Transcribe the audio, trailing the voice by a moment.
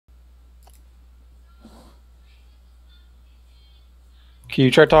Can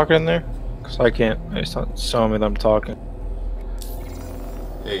you try talking in there? Because I can't. It's not showing me that I'm talking.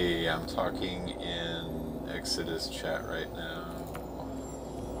 Hey, I'm talking in Exodus chat right now.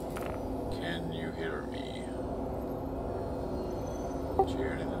 Can you hear me? Did you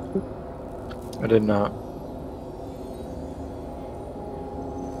hear anything? I did not.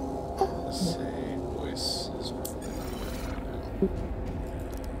 Let's see, voice is...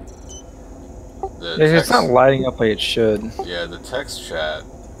 It's not lighting up like it should. Yeah, the text chat.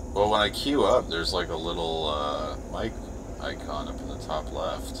 Well, when I queue up, there's like a little mic icon up in the top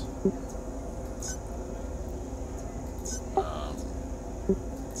left.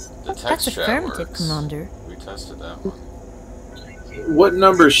 The text chat works. Commander. We tested that one. What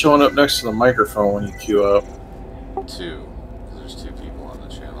number is showing up next to the microphone when you queue up? 2. There's 2 people on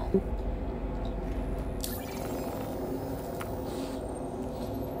the channel.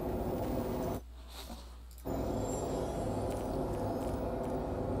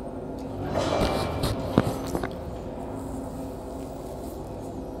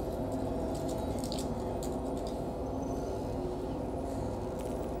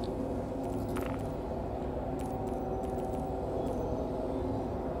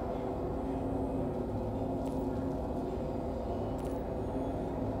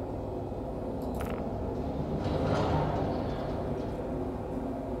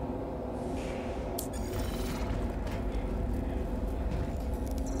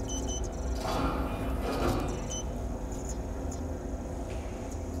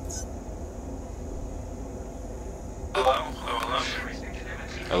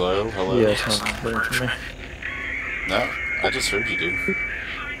 Hello? Yeah, it's not working for me. No, I just heard you, dude.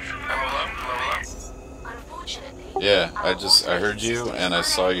 Yeah, I heard you and I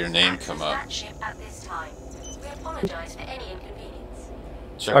saw your name come up.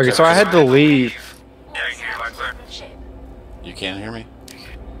 Okay, so I had to leave. Yeah, I can hear you loud and clear. You can't hear me?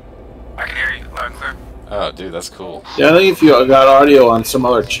 I can hear you loud and clear. Oh, dude, that's cool. Yeah, I think if you got audio on some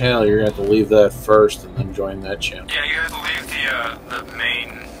other channel, you're going to have to leave that first and then join that channel. Yeah, you have to leave the main,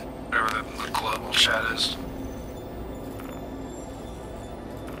 whatever the global chat is.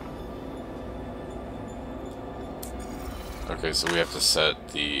 Okay, so we have to set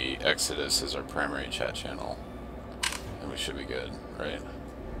the Exodus as our primary chat channel. And we should be good, right?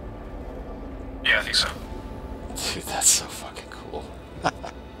 Yeah, I think so. Dude, that's so fucking cool.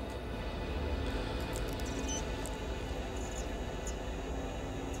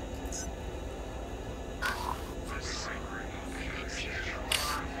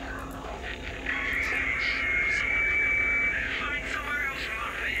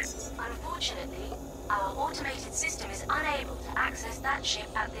 Unfortunately, our automated system is unable to access that ship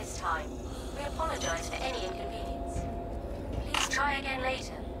at this time. We apologize for any inconvenience. Please try again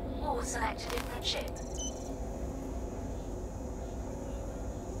later, or select a different ship.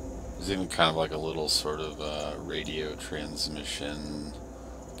 There's even kind of like a little sort of radio transmission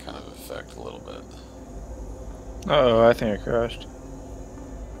kind of effect a little bit. Uh-oh, I think I crashed.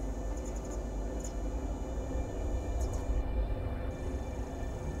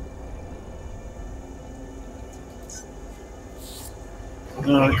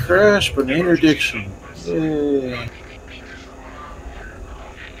 Not a crash, but an interdiction. Yay.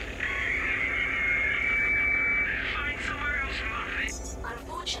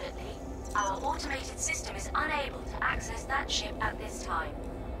 Unfortunately, our automated system is unable to access that ship at this time.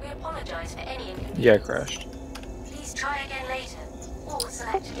 We apologize for any inconvenience. Yeah, I crashed. Please try again later, or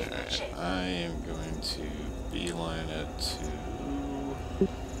select a different ship. I am going to beeline it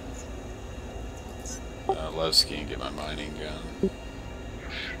to Levski and get my mining gun.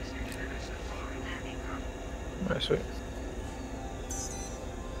 Alright, sweet.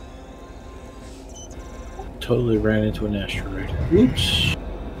 Totally ran into an asteroid. Oops.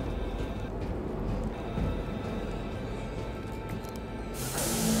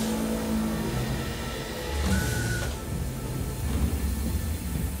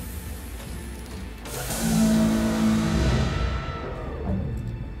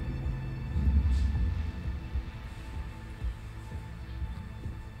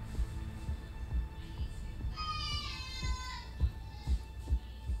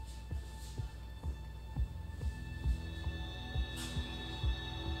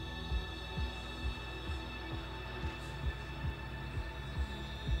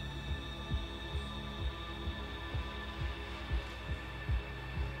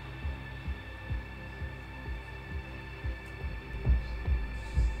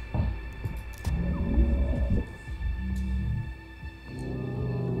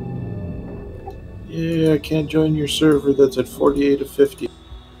 Yeah, I can't join your server that's at 48 of 50.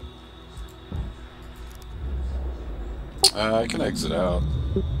 I can exit out.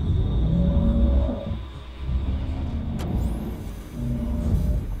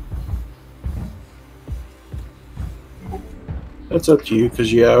 That's up to you,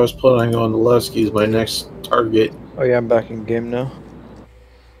 because yeah, I was planning on Lesky as my next target. Oh yeah, I'm back in game now.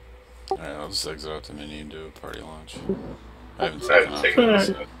 Alright, I'll just exit out the menu and do a party launch. I haven't taken off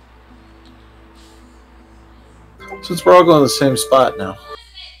yet. Since we're all going to the same spot now.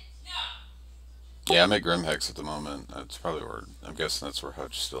 Yeah, I'm at Grimhex at the moment. That's probably where, I'm guessing that's where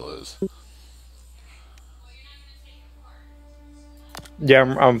Hutch still is. Yeah,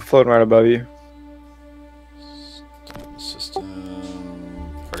 I'm floating right above you. System,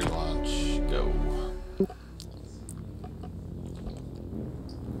 party launch, go.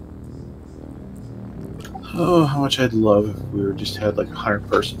 Oh, how much I'd love if we were just had like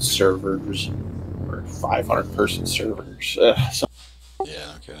 100-person servers or 500-person servers. Yeah,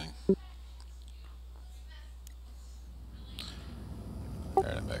 no kidding.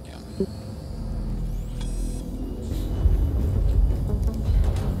 Alright, I'm back in.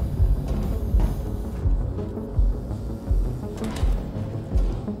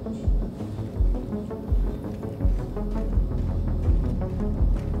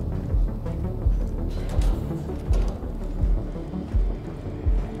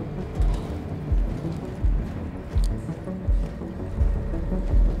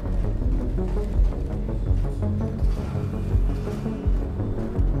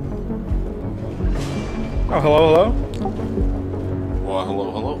 Oh, hello, hello? Well,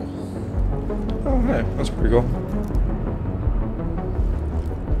 hello, hello. Oh, hey, that's pretty cool.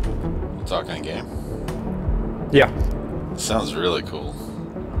 You talking in game? Yeah. Sounds really cool.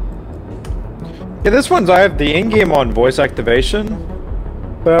 Yeah, this one's, I have the in-game on voice activation.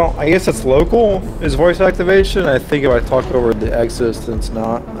 Well, I guess it's local, is voice activation. I think if I talk over the Exodus, then it's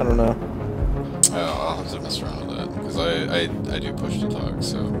not. I don't know. Oh, I'll have to mess around with that, because I do push to talk,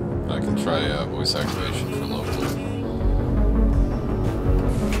 so I can try voice activation for local.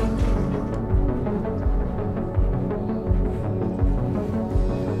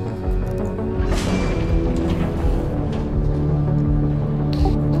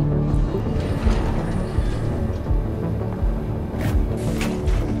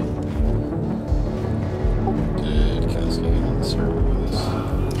 Did Kelsey get on the server with us?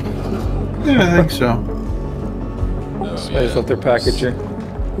 Yeah, I think so. No, I just left their package here.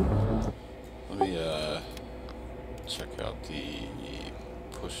 Let me check out the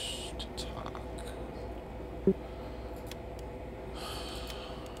push to talk.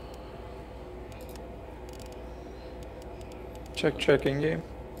 Check in-game.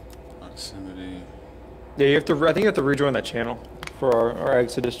 Proximity. Yeah, you have to, I think you have to rejoin that channel for our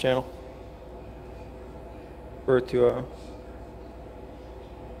Exodus channel. For it to,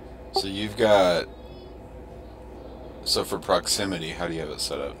 So you've got. So for proximity, how do you have it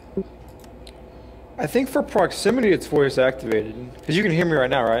set up? I think for proximity it's voice activated. Because you can hear me right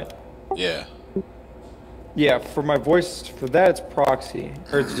now, right? Yeah. Yeah, for my voice, for that it's proxy.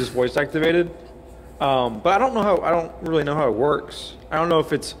 Or it's just voice activated. But I don't really know how it works. I don't know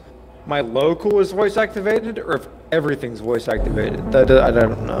if it's my local is voice activated or if everything's voice activated. I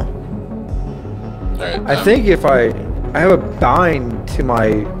don't know. Alright. I think if I have a bind to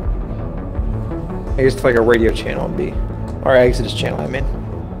my, I guess to like a radio channel would be, or Exodus channel, I mean.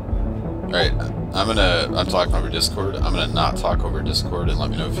 Alright, I'm talking over Discord. I'm gonna not talk over Discord and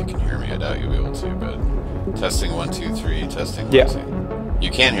let me know if you can hear me. I doubt you'll be able to, but testing 1 2 3, testing 1 Yeah. 2. You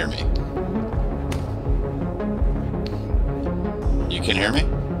can hear me. You can hear me?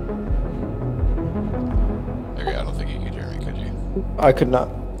 Okay, I don't think you could hear me, could you? I could not.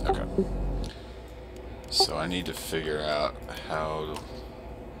 Okay. So I need to figure out how.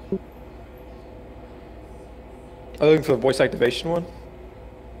 I'm looking for the voice activation one.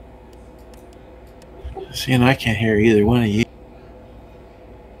 See, and I can't hear either one of you.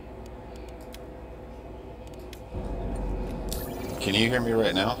 Can you hear me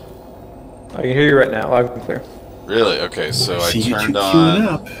right now? I can hear you right now, loud and clear. Really? Okay, so I See you turned two queuing on.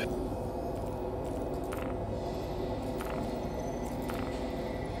 up.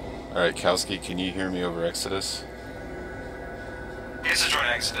 Alright, Kowski, can you hear me over Exodus? Yes, join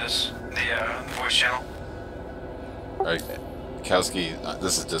Exodus, the voice channel. Alright, Kowski,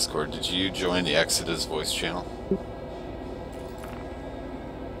 this is Discord. Did you join the Exodus voice channel?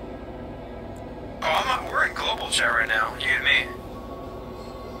 Oh, we're in global chat right now, you and me.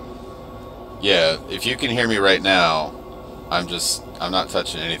 Yeah, if you can hear me right now, I'm not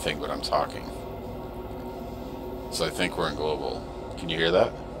touching anything, but I'm talking. So I think we're in global. Can you hear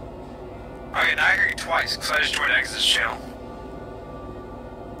that? Okay, now I hear you twice, because I just joined Exodus channel.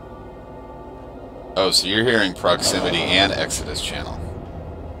 Oh, so you're hearing proximity and Exodus channel.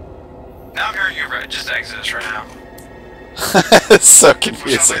 Now I'm hearing you just Exodus right now. It's so Which sounds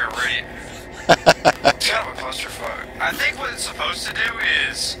confusing. like a radio. It's kind of a clusterfuck. I think what it's supposed to do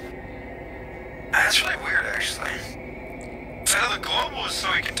is... That's really weird, actually. So the global is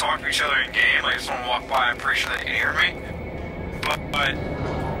so we can talk to each other in game. Like if someone walked by, I'm pretty sure they can hear me. But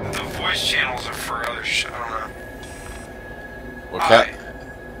the voice channels are for other shit. I don't know. Well,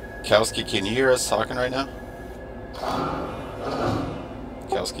 Kowski, can you hear us talking right now?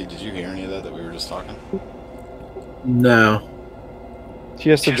 Kowski, did you hear any of that we were just talking? No.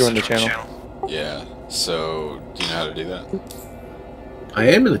 He has to join the channel. Yeah. So, do you know how to do that? I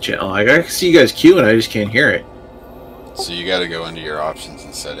am in the channel. Like, I can see you guys queuing, I just can't hear it. So you got to go into your options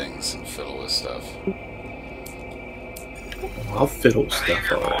and settings and fiddle with stuff. I'll fiddle with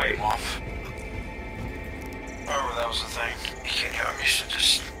stuff, alright. Oh, that was the thing. You can't hear me. You should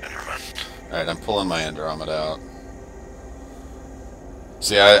just... Never mind. Alright, I'm pulling my Andromeda out.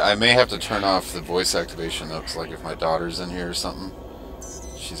 See, I may have to turn off the voice activation though, because like if my daughter's in here or something,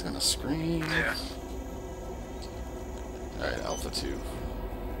 she's gonna scream. Yeah. Alright, Alpha 2.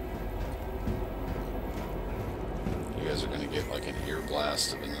 You guys are gonna get like an ear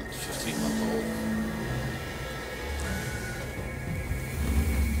blast of a 15-month-old.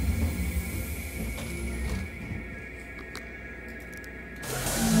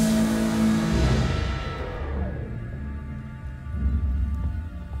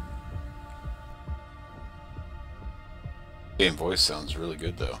 Game voice sounds really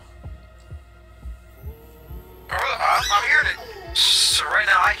good though. I'm hearing it. So right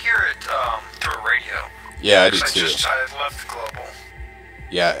now I hear it through a radio. Yeah, I do too. I left the global.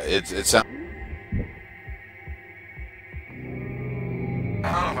 Yeah, it sounds. I don't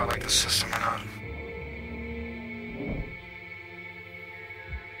know if I like the system or not.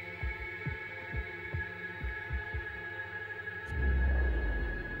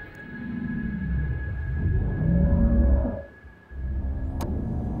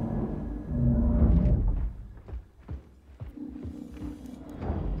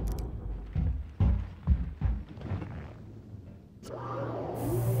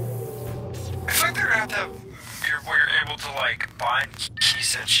 I feel like they're gonna have to have where you're able to like bind key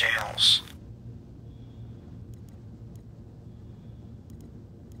set channels.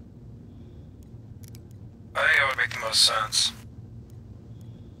 I think that would make the most sense.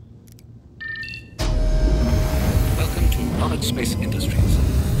 Welcome to MOUT Space Industries.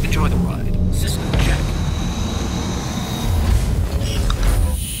 Enjoy the ride. System check.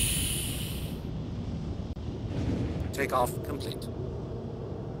 Takeoff complete.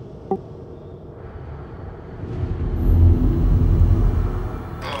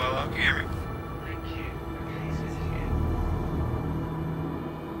 Hello, can you hear me?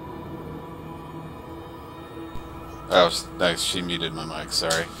 Oh, nice. She muted my mic.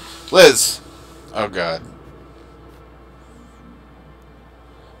 Sorry, Liz. Oh God.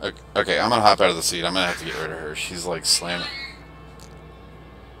 Okay, I'm gonna hop out of the seat. I'm gonna have to get rid of her. She's like slamming.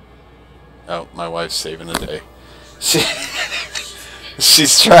 Oh, my wife's saving the day.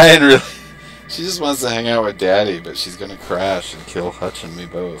 She's trying really. She just wants to hang out with Daddy, but she's gonna crash and kill Hutch and me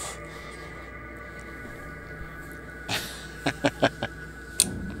both.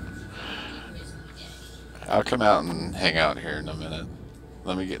 I'll come out and hang out here in a minute.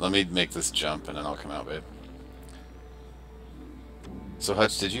 Let me make this jump and then I'll come out, babe. So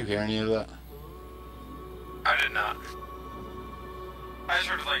Hutch, did you hear any of that? I did not. I just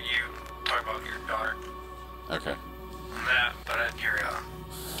heard like you talk about your daughter. Okay. That, but I didn't hear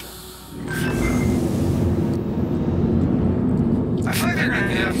I feel like they're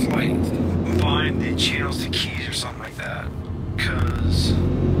gonna have to like bind the channels to keys or something like that. Cause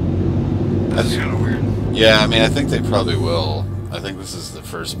that's kind of weird. Yeah, I mean, I think they probably will. I think this is the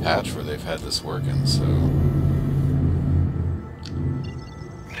first patch where they've had this working, so...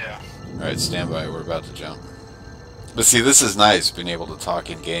 Yeah. Alright, stand by. We're about to jump. But see, this is nice, being able to talk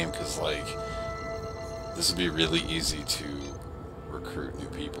in-game, because, like, this would be really easy to recruit new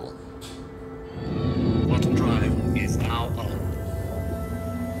people. Quantum drive is now on.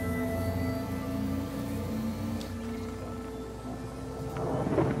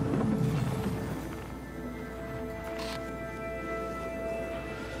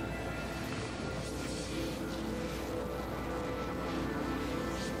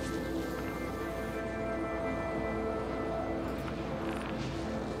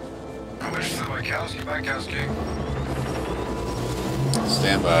 Kowski.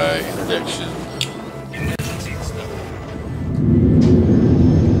 Stand by. Interdiction. Emergency stop.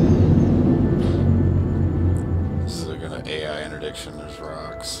 This is gonna AI interdiction. There's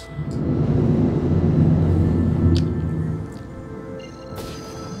rocks.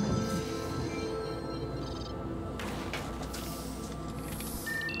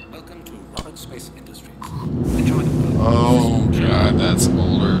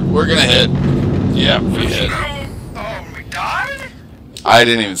 Yeah, we hit. Oh, we died? I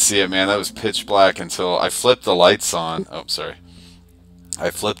didn't even see it, man. That was pitch black until I flipped the lights on. Oh, sorry.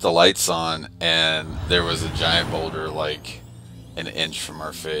 I flipped the lights on, and there was a giant boulder like an inch from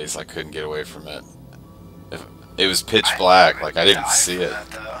our face. I couldn't get away from it. It was pitch black. Like, I didn't see it.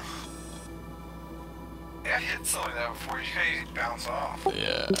 Yeah, I hit something like that before you bounce off.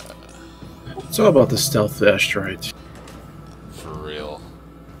 Yeah, It's all about the stealth asteroids. for real.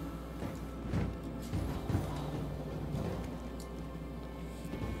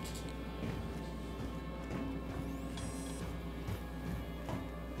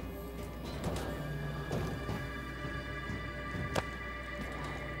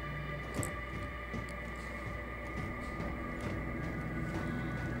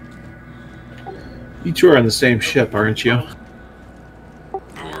 You two are on the same ship, aren't you?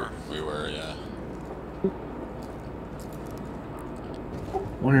 We were, yeah.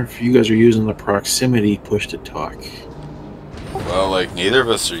 Wonder if you guys are using the proximity push to talk. Well, like, neither of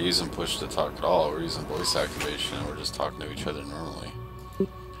us are using push to talk at all. We're using voice activation, and we're just talking to each other normally.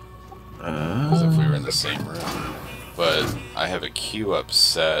 As if we were in the same room. But I have a queue up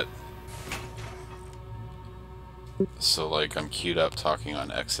set. So, like, I'm queued up talking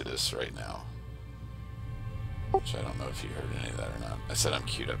on Exodus right now. Which I don't know if you heard any of that or not. I said I'm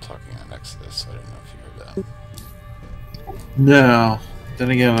queued up talking on Exodus, so I don't know if you heard that. No.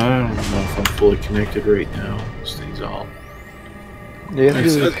 Then again, I don't know if I'm fully connected right now. This thing's all. Yeah,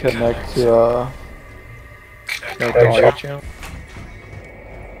 you have to connect to the audio channel.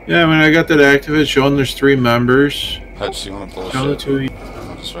 Yeah, I mean, I got that active. It's showing there's 3 members. Hutch, you want to pull a Showing the shit? 2 of you.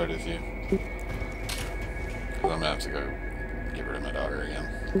 I'll just ride with you. 'Cause I'm gonna have to go get rid of my daughter again.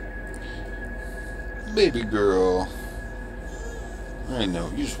 Baby girl. I know,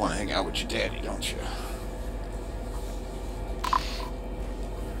 you just want to hang out with your daddy, don't you?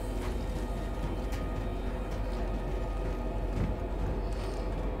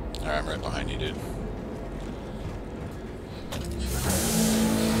 Alright, I'm right behind you, dude.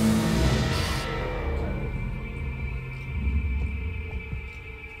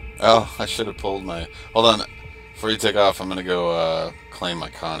 Oh, I should have pulled my... Hold on. Before you take off, I'm going to go claim my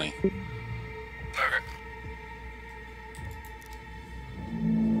Connie. Okay.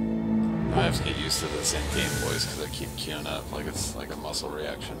 I have to get used to this in-game voice because I keep queuing up like it's like a muscle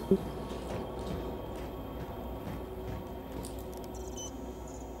reaction.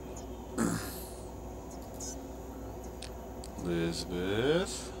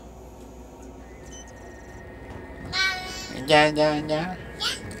 Elizabeth?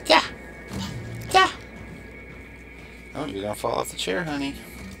 Yeah. Oh, you're gonna fall off the chair, honey.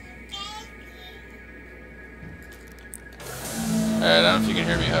 Alright, I don't know if you can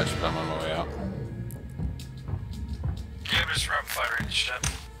hear me, Hutch, but I'm on my way out. Yeah, I'm just rapid fire and shit.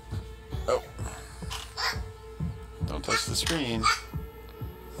 Oh. Don't touch the screen.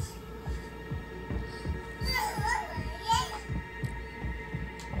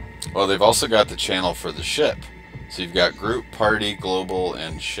 Well, they've also got the channel for the ship. So you've got group, party, global,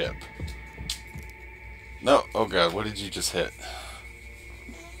 and ship. No, oh god, what did you just hit?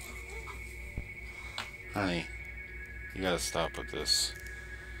 Honey, you gotta stop with this.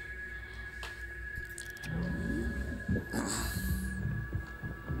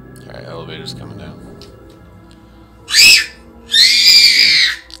 Alright, elevator's coming down.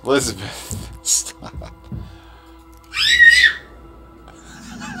 Elizabeth, stop.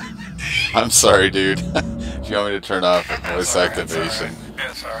 I'm sorry, dude. If you want me to turn off voice activation. Yeah,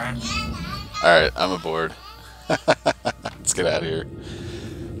 it's alright. Alright, I'm aboard. Let's get out of here.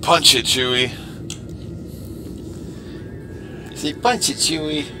 Punch it, Chewie. See, punch it,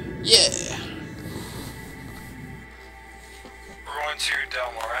 Chewie. Yeah. We're going to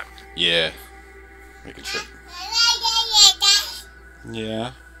Delmar, right? Yeah. Make a trip.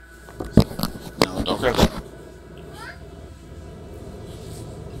 Yeah. No, don't grab that.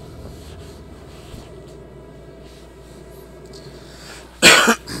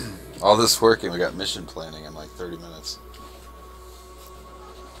 All this working, we got mission planning in like 30 minutes.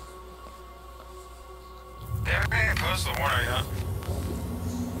 They haven't even posted the warning yet.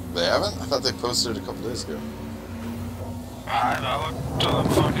 They haven't? I thought they posted it a couple days ago. I looked on the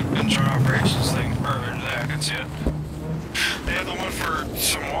fucking intro operations thing earlier today, I can see it. They have the one for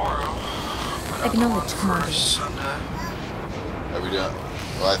tomorrow. Acknowledged, Commander. For Sunday. Are we doing?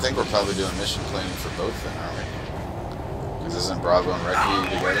 Well, I think we're probably doing mission planning for both then, aren't we? Because isn't Bravo and Recce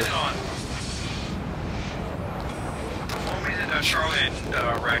together? Told me that Charlie and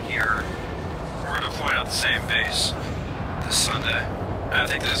Recce we're deploying at the same base this Sunday. And I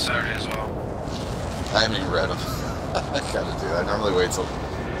think this Saturday as well. I haven't even read them. I gotta do that. I normally wait till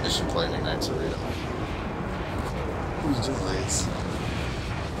Mission planning night to read them. Who's doing lights?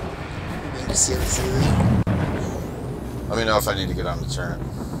 Let me know if I need to get on the turret.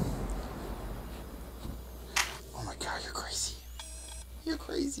 Oh my god, you're crazy. You're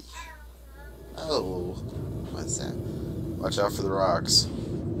crazy. Oh, what's that? Watch out for the rocks.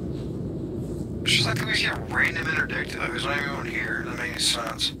 It's just like we get random interdicted. Like, there's not even one here. It doesn't make any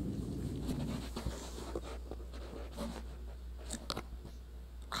sense.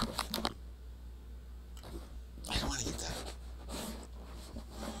 I don't want to get that.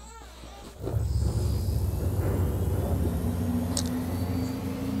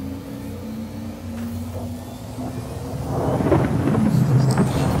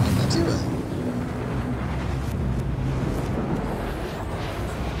 What are you doing?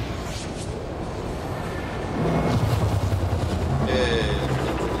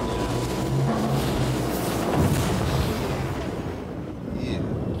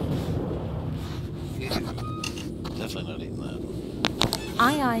 Definitely not eating that.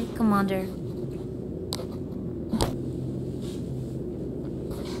 Aye, aye, Commander.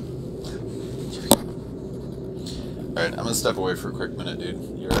 Alright, I'm gonna step away for a quick minute, dude.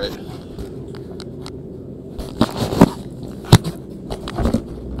 You alright?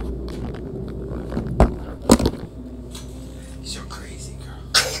 You're so crazy, girl.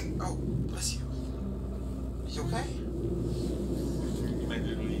 Oh, bless you. Are you okay? You might be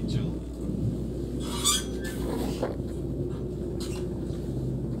able to eat, Jill.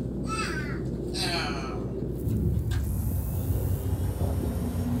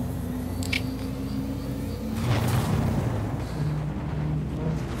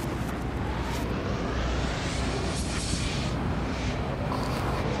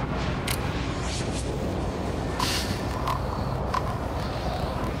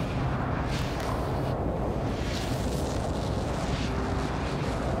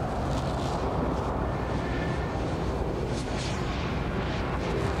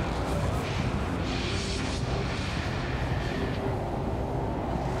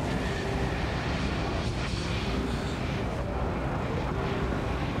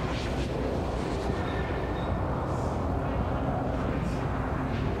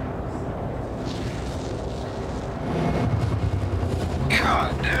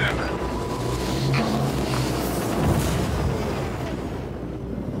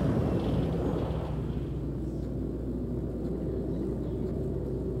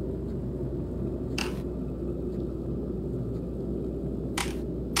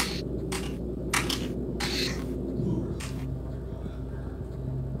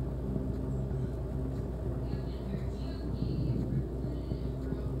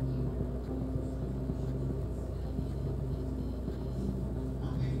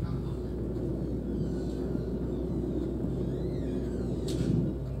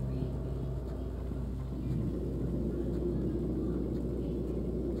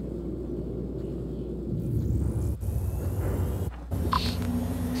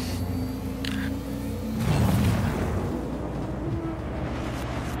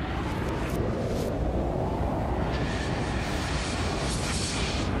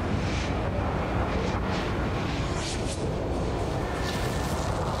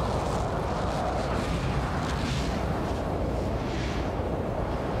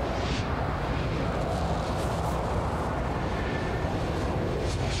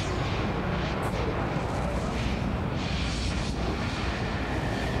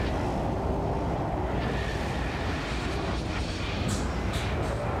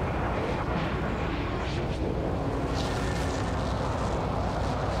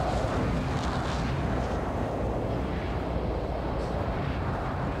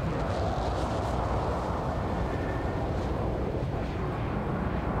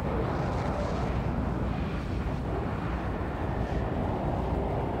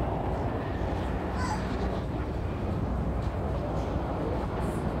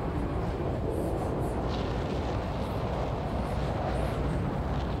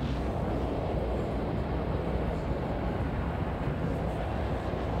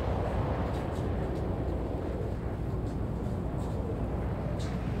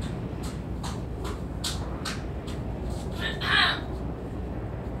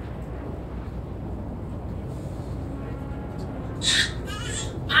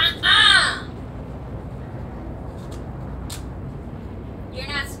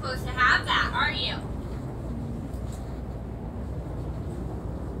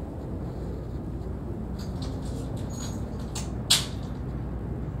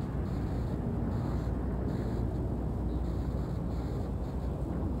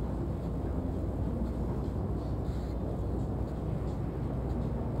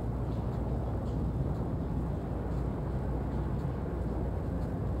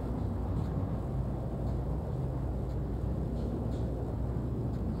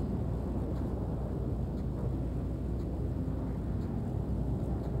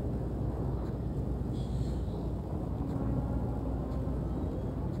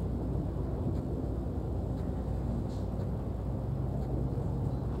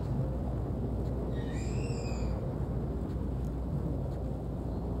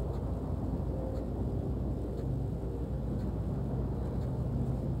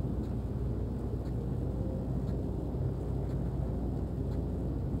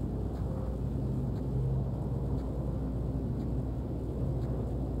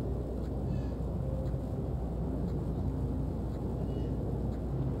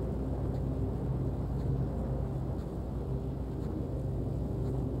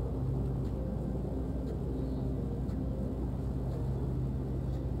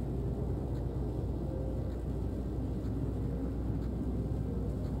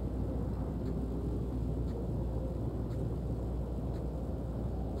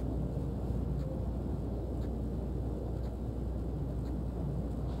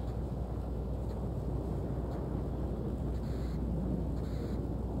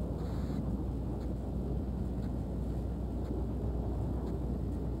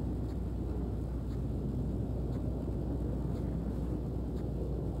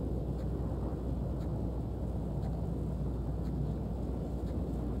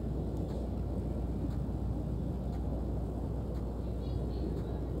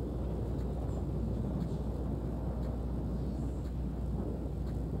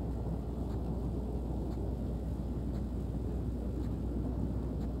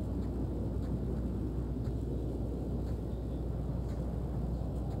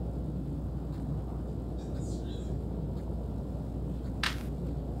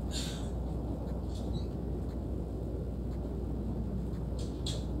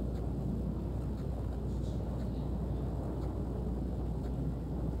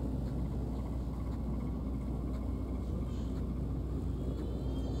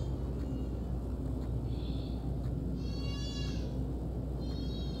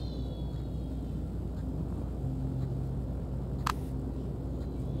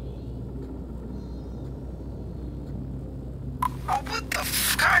 Oh, what the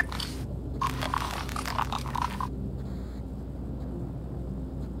fuck?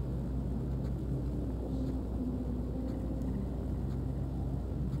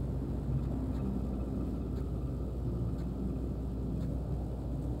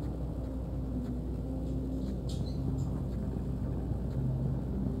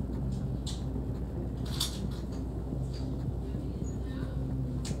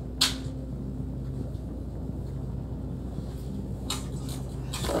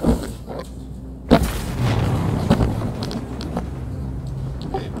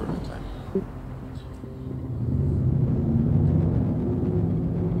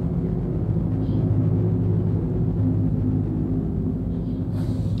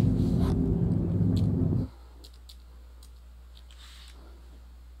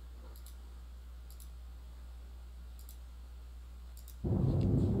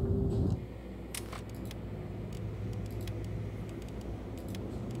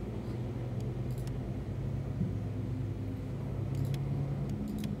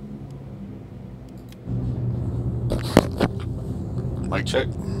 Mic check.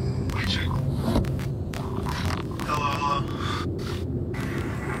 Hello.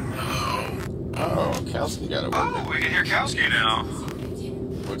 Oh, Kowski got it working. Oh, we can hear Kowski now.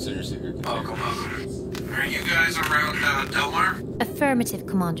 What's in your secret Oh, container? come on. Are you guys around Delmar? Affirmative,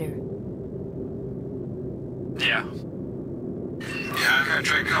 Commander. Yeah. Yeah, I gotta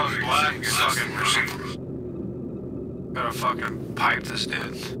drink coffee black. Gotta fucking pipe this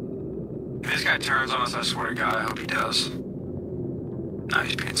dude. If this guy turns on us, I swear to God, I hope he does. Nah,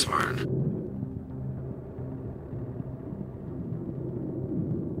 he's being smart.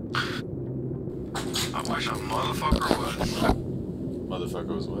 I watch a motherfucker or what?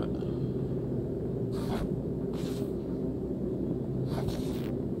 Motherfucker was what?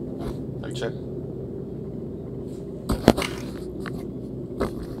 Mic check.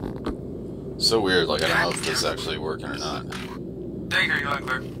 So weird, like I don't know if this is actually working or not. Thank you, you're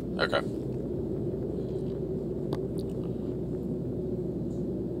clear. Okay.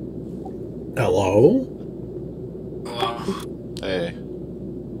 Hello? Hello. Hey.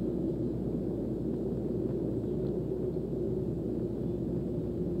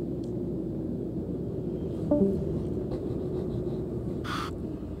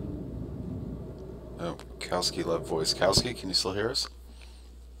 Oh, Kowski left voice. Kowski, can you still hear us?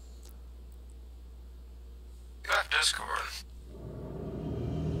 You got Discord.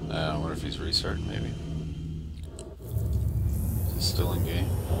 I wonder if he's restarted, maybe. Is he still in game?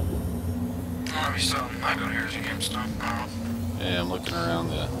 Oh, he's still. I don't hear his game stuff. Oh. Yeah, I'm looking around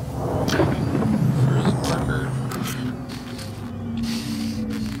for his record.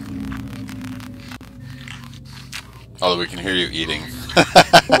 Although we can hear you eating.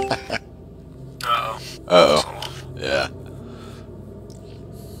 Uh-oh. Uh-oh. Yeah.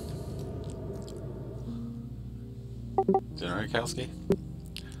 Doing alright, Kowski?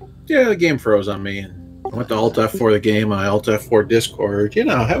 Yeah, the game froze on me, and I went to Alt F4 the game, I Alt F4 Discord. You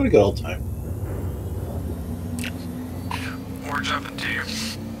know, having a good old time. We're jumping to you.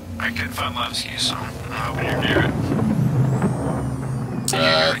 I couldn't find Levski, so I'm hoping you're near it.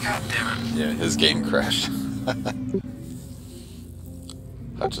 God damn it. Yeah, his game crashed.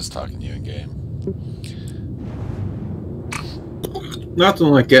 Not just talking to you in game. Nothing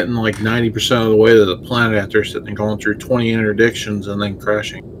like getting like 90% of the way to the planet after sitting and going through 20 interdictions and then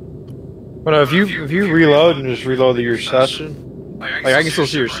crashing. But if you reload and just reload your session, like I can still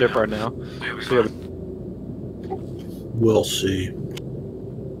see your ship right now. So, We'll see.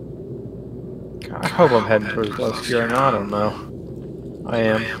 I hope I'm heading towards Levski right now. I don't know. I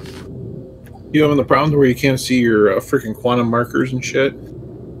am. You having the problem where you can't see your freaking quantum markers and shit?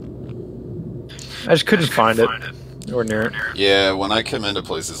 I just couldn't find it. Or near it. Yeah, when I come into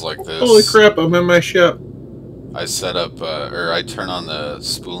places like this... Holy crap, I'm in my ship. I set up, or I turn on the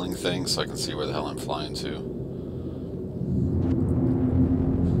spooling thing so I can see where the hell I'm flying to.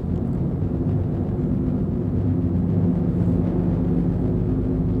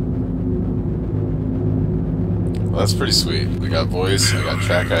 Well, that's pretty sweet. We got voice, I got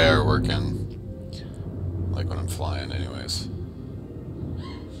track IR working. Like when I'm flying anyways.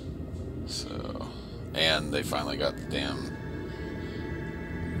 So, and they finally got the damn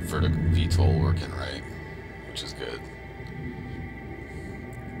vertical VTOL working right, which is good.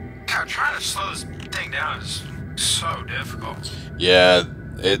 God, trying to slow this thing down is so difficult. Yeah,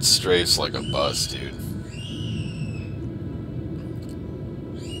 it strays like a bus, dude.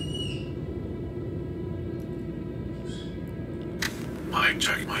 Mic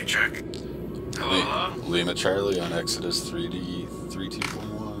check, mic check. Hello? Lima Charlie on Exodus 3D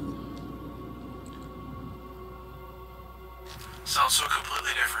 32.1.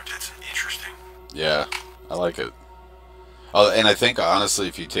 different. It's interesting. Yeah, I like it. Oh, and I think honestly,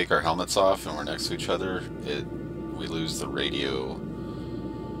 if you take our helmets off and we're next to each other, we lose the radio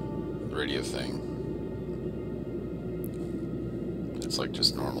thing. It's like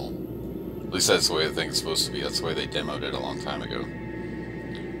just normal. At least that's the way I think it's supposed to be. That's the way they demoed it a long time ago.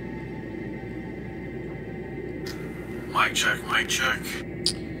 Mic check, mic check.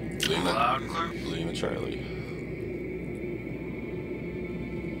 Loud and clear. Lima Charlie.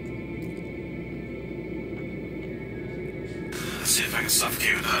 Let's see if I can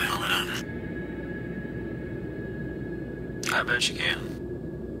suffocate without a helmet on. I bet you can.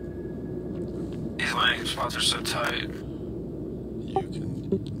 These landing spots are so tight.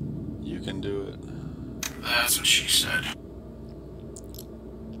 You can do it. That's what she said.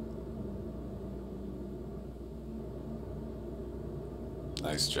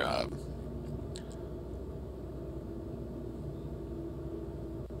 Nice job.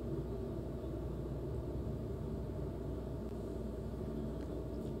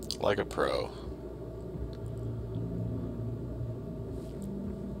 Like a pro.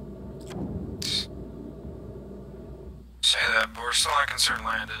 Say that, but we're still not concerned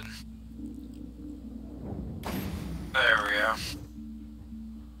landed. There we go.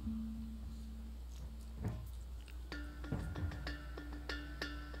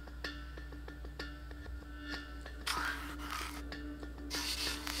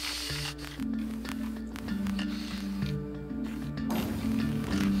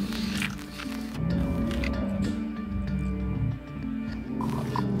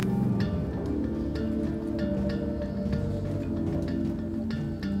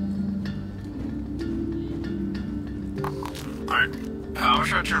 Alright. I'll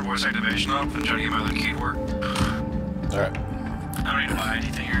try to turn voice activation up and try to get my other key to work. Alright. I don't need to buy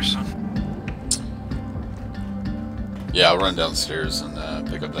anything here, so. Yeah, I'll run downstairs and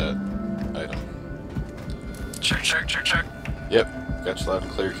pick up that item. Check, check, check, check. Yep. Got you loud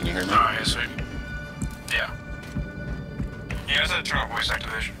and clear. Can you hear me? Alright, sweet. Yeah. Yeah, I just had to turn off voice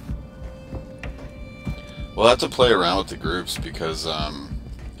activation. We'll have to play around with the groups because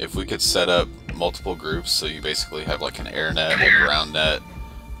if we could set up multiple groups, so you basically have like an air net, a ground net,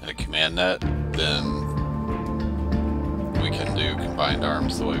 and a command net, then we can do combined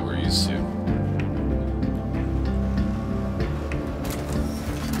arms the way we're used to.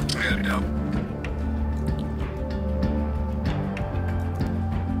 That'd be dope.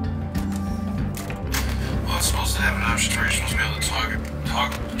 Well, it's supposed to have an option where you're supposed to be able to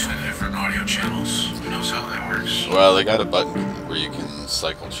talk between the different audio channels. Who knows how that works? Well, they got a button where you can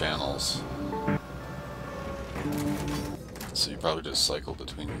cycle channels. So you probably just cycle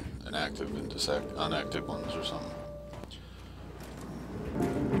between inactive and unactive ones or something.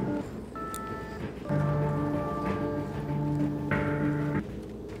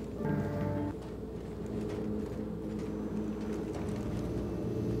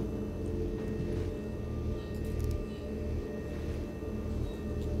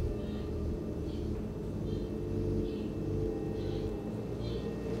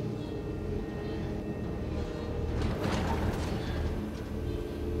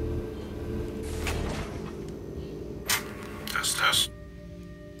 Test.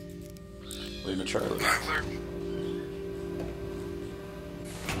 Lima Charlie. Not clear.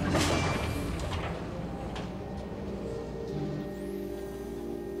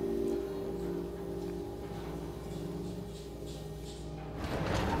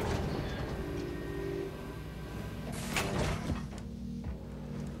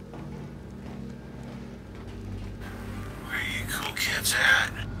 Where you cool kids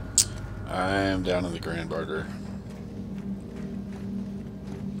at? I am down in the Grand Barter.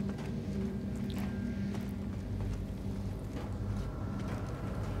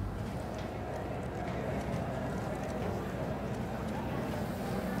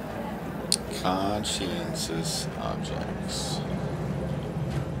 Conscientious objects.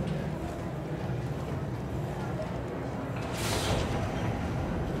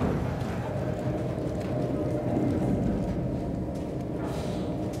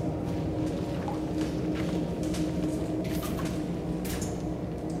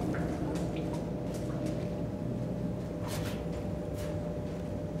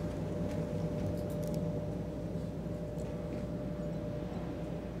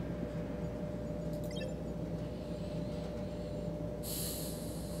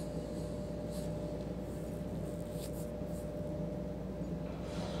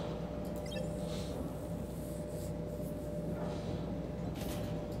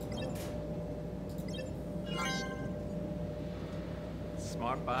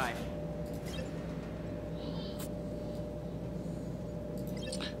 Smart buy.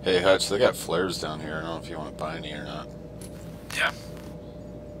 Hey Hutch, they got flares down here. I don't know if you want to buy any or not. Yeah.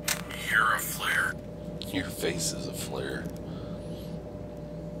 You're a flare. Your face is a flare.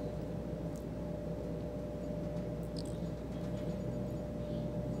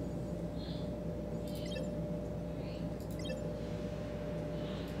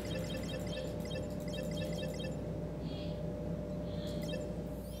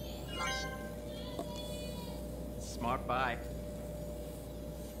 Smart buy.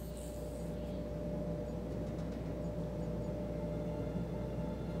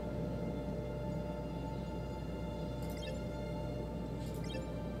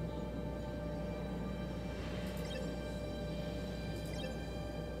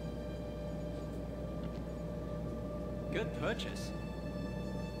 Good purchase.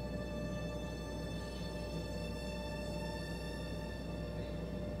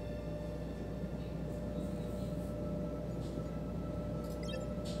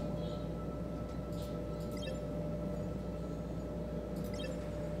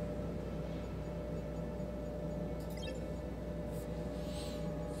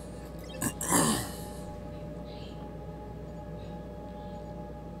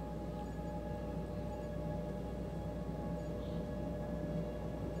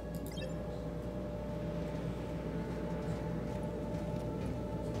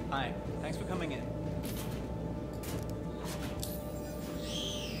 Hi, thanks for coming in.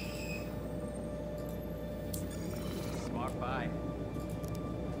 Smart buy.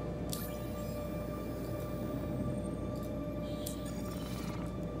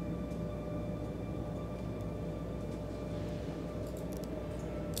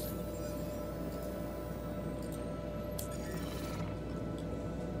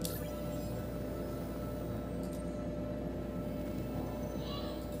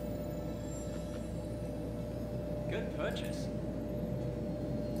 Good purchase.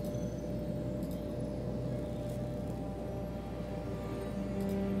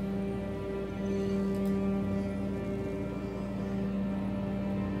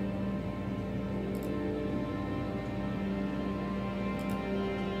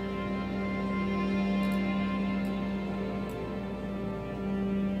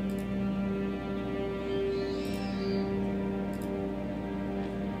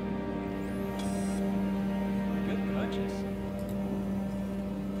 Good purchase.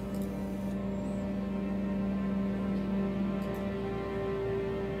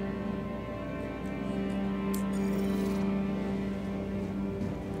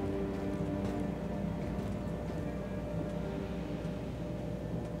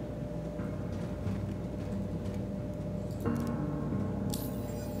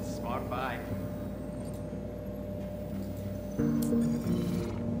 Smart buy.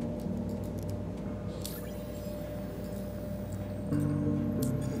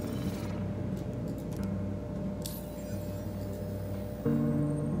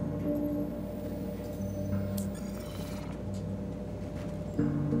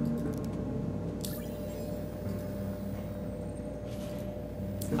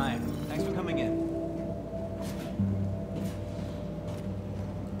 Hi, thanks for coming in.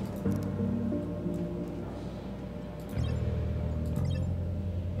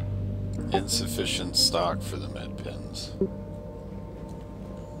 Insufficient stock for the med pins.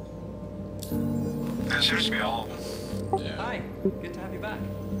 There seems to be all of them. Yeah. Hi, good to have you back.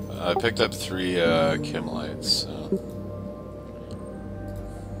 I picked up 3 chem lights.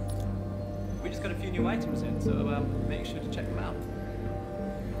 We just got a few new items in, so make sure to check them out.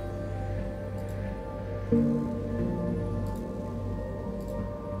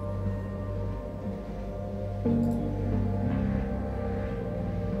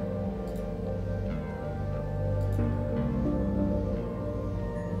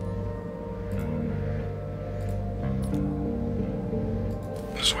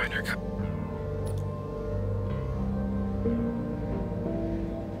 Just waiting your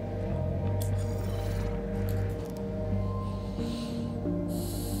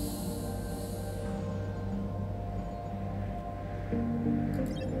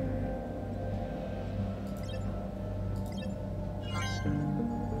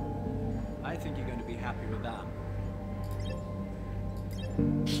I think you're going to be happy with that.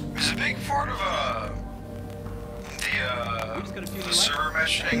 Is a big part of We just got a few the new server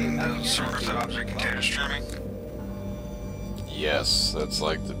meshing, the server to object container streaming? Yes, that's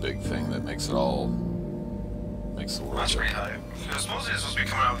like the big thing that makes it all... makes the world That's go. pretty hype. Because mostly it's supposed to be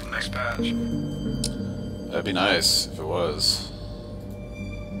coming out with the next patch. That'd be nice if it was.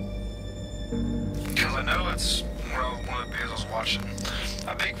 Because I know it's one of the videos I was watching.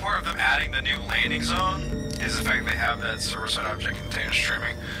 A big part of them adding the new landing zone is the fact they have that server-side object container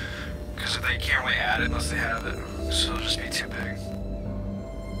streaming. Because they can't really add it unless they have it, so it'll just be too big.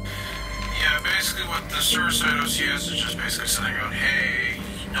 Yeah, basically what the server-side OCS is just basically saying out, hey,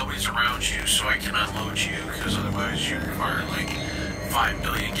 nobody's around you, so I can unload you, because otherwise you require like 5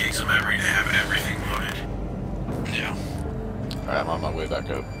 billion gigs of memory to have everything loaded. Yeah. Alright, I'm on my way back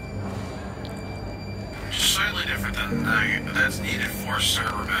up. Slightly different than that's needed for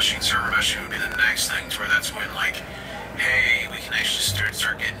server meshing. Server meshing would be the next thing to where that's when, like, hey, we can actually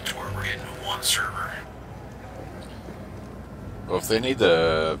start getting to where we're getting to one server. Well, if they need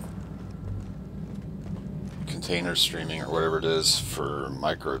the container streaming or whatever it is for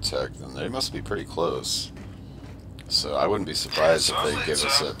Microtech, then they must be pretty close. So I wouldn't be surprised if they give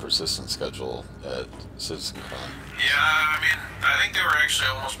us a persistent schedule at CitizenCon. Yeah, I mean, I think they were actually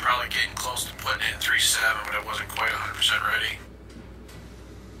almost probably getting close to putting in 3.7, but it wasn't quite 100% ready.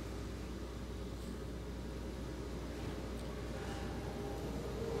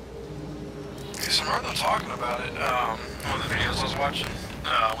 So I remember them talking about it, one of the videos I was watching,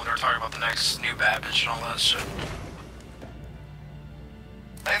 when they were talking about the next new Babbage and all that shit.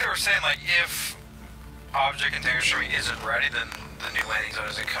 I think they were saying, like, if object container streaming isn't ready, then the new landing zone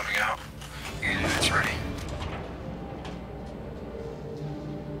isn't coming out, even if it's ready.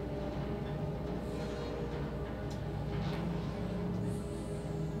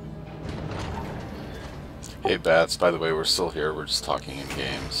 Hey Bats, by the way, we're still here, we're just talking in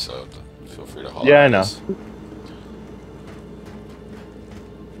game, so feel free to holler. Yeah, I know.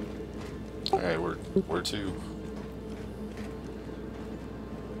 Alright, where to?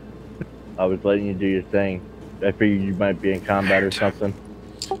 I was letting you do your thing. I figured you might be in combat or something.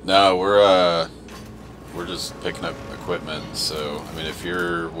 No, we're just picking up equipment, so, I mean, if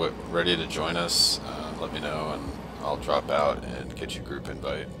you're ready to join us, let me know, and I'll drop out and get you a group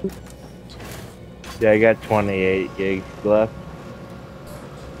invite. Yeah, I got 28 gigs left.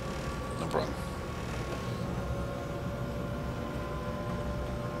 No problem.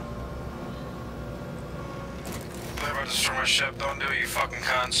 They're about to destroy my ship, don't do it, you fucking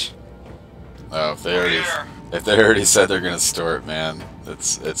cunts. Oh, if they already said they're gonna store it, man,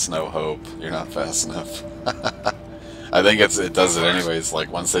 it's no hope. You're not fast enough. I think it does it anyways.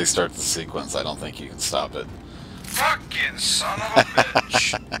 Like once they start the sequence, I don't think you can stop it. Fucking son of a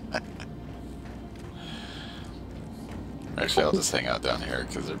bitch. Actually, I'll just hang out down here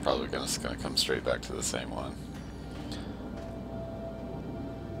because they're probably gonna come straight back to the same one.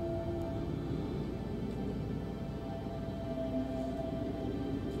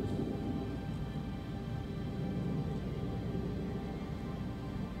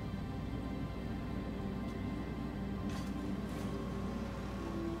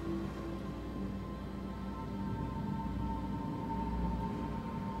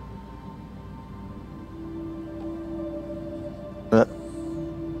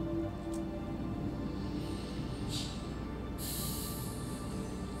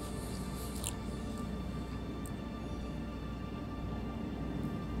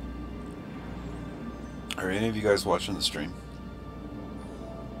 Are any of you guys watching the stream?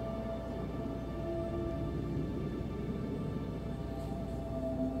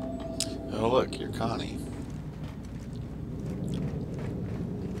 Oh look, you're Connie.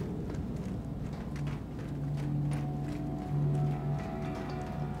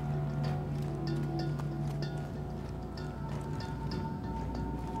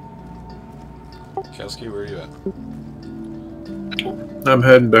 Kelsky, where are you at? I'm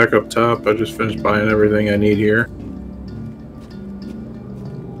heading back up top. I just finished buying everything I need here.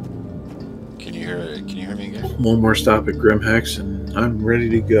 Can you hear me again? One more stop at Grimhex, and I'm ready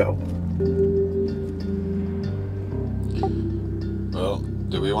to go. Well,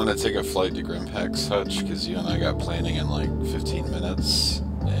 do we want to take a flight to Grimhex, Hutch? Because you and I got planning in like 15 minutes,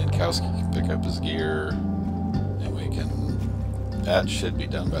 and Kowski can pick up his gear, and we can... That should be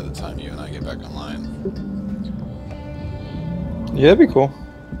done by the time you and I get back online. Yeah, that'd be cool.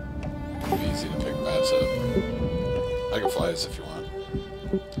 It'd be easy to pick bats up. I can fly this if you want.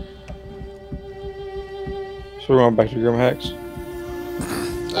 So we're going back to Grimhex.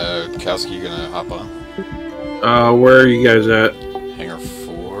 Kowski, you gonna hop on? Where are you guys at? Hangar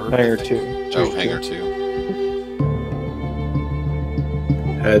 4? Hangar 2. Oh, Hangar 2.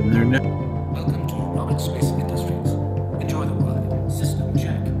 Heading there now. Welcome to Rocket Space Industries. Enjoy the ride. System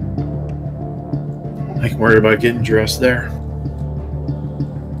check. I can worry about getting dressed there.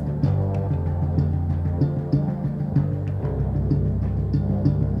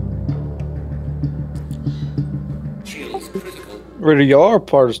 Ready, y'all are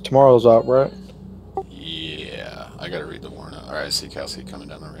part of tomorrow's op, right? Yeah, I gotta read the warrant. Alright, I see Kowski coming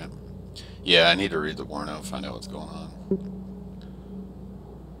down the ramp. Yeah, I need to read the warning and find out what's going on.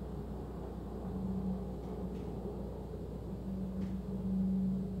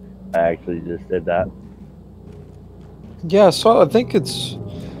 I actually just did that. Yeah, so I think it's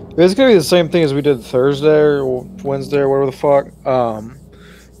gonna be the same thing as we did Thursday or Wednesday or whatever the fuck.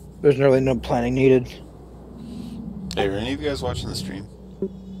 There's really no planning needed. Hey, are any of you guys watching the stream?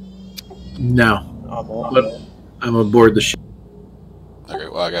 No, but I'm aboard the ship. Okay,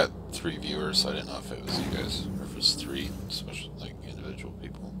 well, I got 3 viewers, so I didn't know if it was you guys or if it's 3 special, like, individual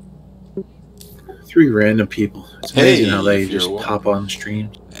people. 3 random people. It's amazing how they if you're just pop on the stream.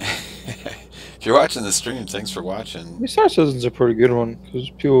 If you're watching the stream, thanks for watching. The Star Citizen's a pretty good one because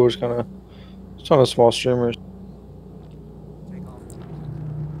people are just kind of it's on the small streamers.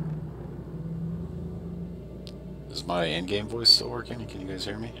 Is my in-game voice still working? Can you guys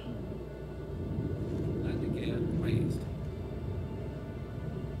hear me?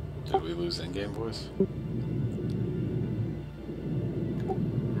 Did we lose in-game voice?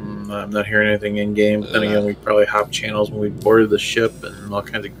 I'm not hearing anything in game. Then again, we probably hop channels when we boarded the ship and all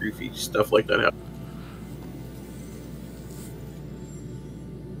kinds of goofy stuff like that happened.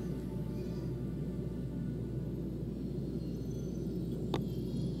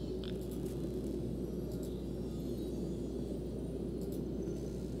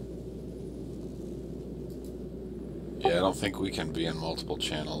 Yeah, I don't think we can be in multiple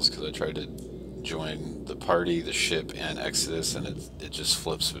channels because I tried to join the party, the ship, and Exodus, and it just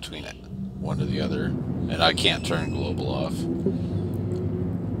flips between one to the other, and I can't turn global off.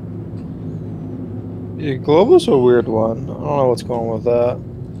 Yeah, global's a weird one. I don't know what's going on with that.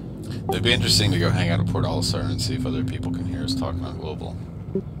 It'd be interesting to go hang out at Port Alisar and see if other people can hear us talking on global.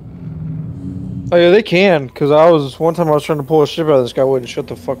 Oh yeah, they can. Cause one time I was trying to pull a ship out, this guy wouldn't shut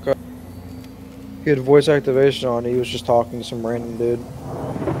the fuck up. He had voice activation on. He was just talking to some random dude.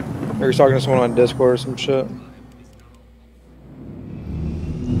 Or he was talking to someone on Discord or some shit.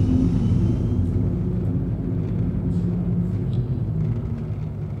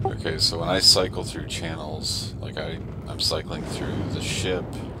 Okay, so when I cycle through channels, like I'm cycling through the ship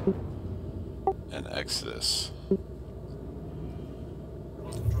and Exodus.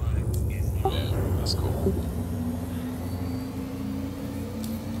 Yeah, that's cool.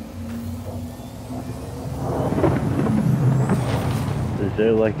 Is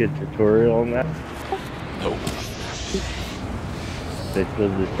there like a tutorial on that? Nope. They still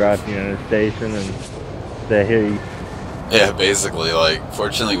just drop you in a station and say, here you... Yeah, basically, like,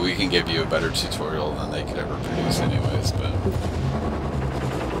 fortunately we can give you a better tutorial than they could ever produce anyways, but...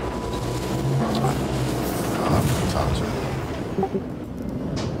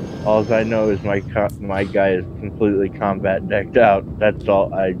 All I know is my guy is completely combat decked out. That's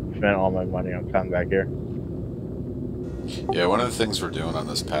all. I spent all my money on combat gear. Yeah, one of the things we're doing on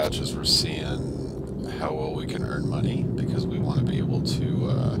this patch is we're seeing how well we can earn money because we want to be able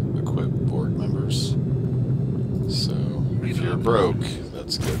to equip board members. So if you're broke,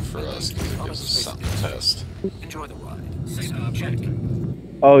 that's good for us because it gives us something to test. Enjoy the ride. System check.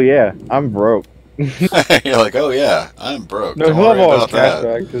 Oh yeah, I'm broke. You're like, oh yeah, I'm broke. No, Don't he'll have worry all his about cash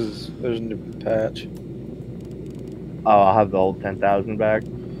that. back because there's a new patch. Oh, I'll have the old 10,000 back.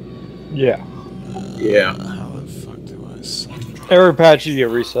 Yeah. Yeah. How the fuck do I sign? Every patch you get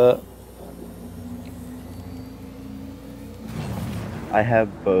reset. I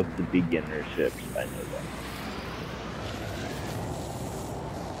have both the beginner ships. I know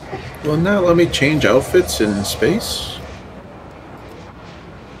that. Will not let me change outfits in space?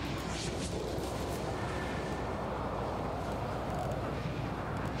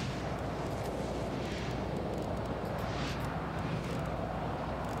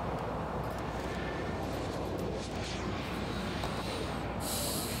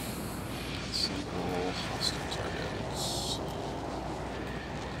 Single hostile targets.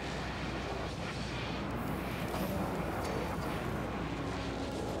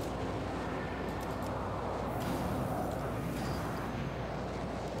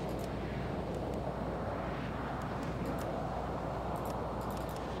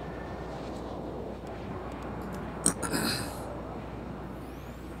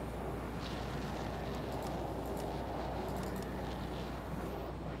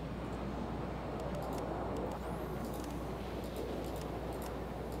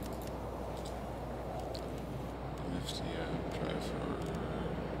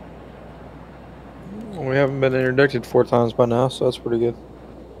 We haven't been interdicted 4 times by now, so that's pretty good.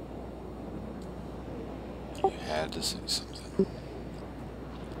 You had to say something.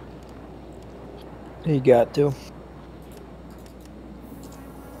 You got to.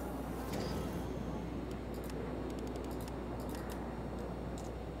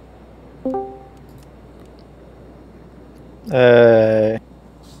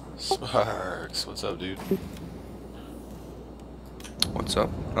 Sparks, what's up, dude? What's up?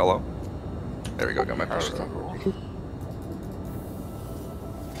 Hello. There we go. Got my pistol.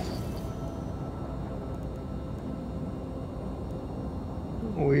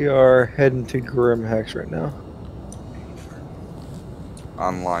 We are heading to Grim Hex right now.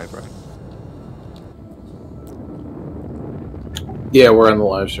 On live, right? Yeah, we're on the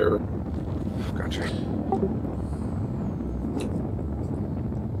live server. Gotcha.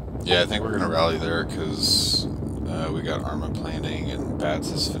 Yeah, I think we're gonna rally there because we got armor planning and Bats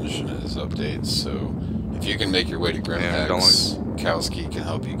is finishing his updates. So if you can make your way to Grim Hex, Kowski can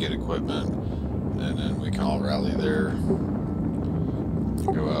help you get equipment, and then we can all rally there.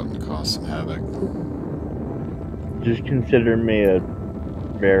 Go out and cause some havoc. Just consider me a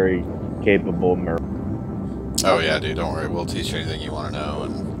very capable merc. Oh yeah, dude, don't worry. We'll teach you anything you want to know.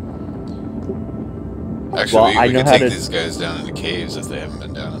 And actually, we can take these guys down into caves if they haven't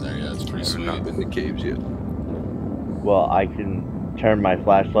been down in there yet. It's pretty sweet. Not been to caves yet. Well, I can turn my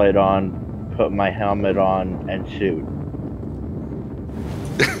flashlight on, put my helmet on, and shoot.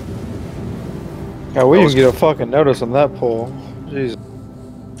 God, we didn't get a fucking notice on that pole. Jesus.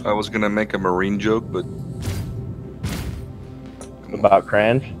 I was gonna make a marine joke, but about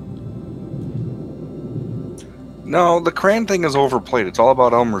crayons. No, the crayon thing is overplayed. It's all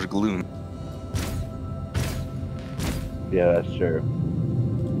about Elmer's glue. Yeah, that's true.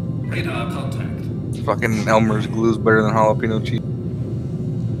 Radar contact. Fucking Elmer's glue is better than jalapeno cheese.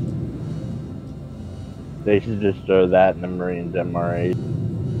 They should just throw that in the Marines MRA.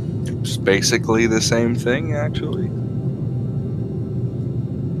 It's basically the same thing, actually.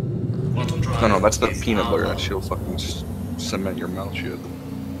 No, that's the peanut butter. That shit'll fucking cement your mouth shit.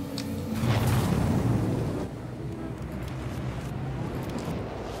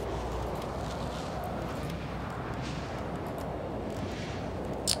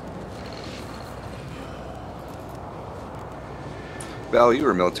 Val, you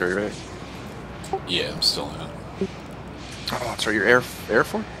were military, right? Yeah, I'm still in it. Oh, that's right. You're Air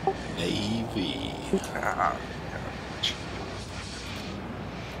Force? Navy. Ah.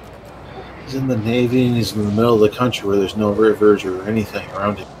 He's in the Navy and he's in the middle of the country where there's no rivers or anything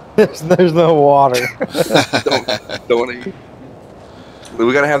around him. There's no water. don't want to.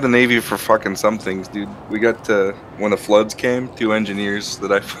 We gotta have the Navy for fucking some things, dude. We got when the floods came, two engineers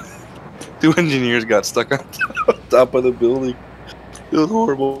got stuck on top of the building. It was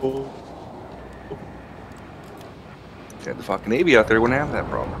horrible. Had the fucking Navy out there, wouldn't have that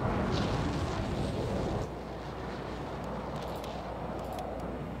problem.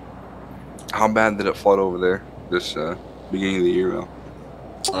 How bad did it flood over there this beginning of the year, though?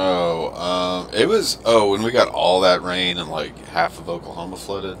 Oh, it was. Oh, when we got all that rain and like half of Oklahoma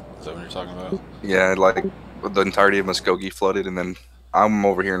flooded. Is that what you're talking about? Yeah, like the entirety of Muskogee flooded, and then I'm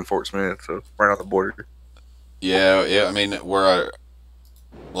over here in Fort Smith, so right on the border. Yeah. I mean,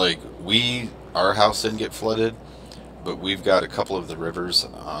 our house didn't get flooded, but we've got a couple of the rivers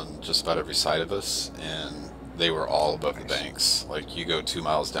on just about every side of us, and they were all above the banks. Like, you go 2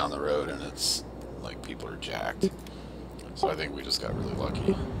 miles down the road, and it's like people are jacked. So I think we just got really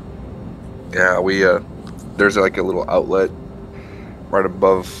lucky. Yeah, we there's like a little outlet right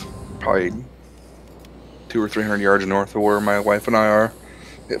above, probably 200 or 300 yards north of where my wife and I are.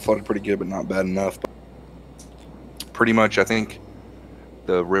 It flooded pretty good, but not bad enough. But pretty much, I think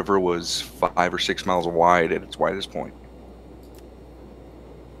the river was 5 or 6 miles wide at its widest point.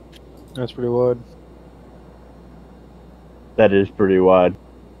 That's pretty wide. That is pretty wide.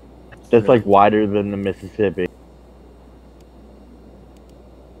 That's like wider than the Mississippi.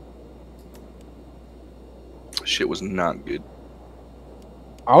 Shit was not good.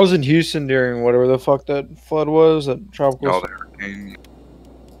 I was in Houston during whatever the fuck that flood was, that tropical. Oh, the hurricane.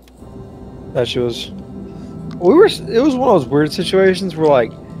 That shit was. It was one of those weird situations where,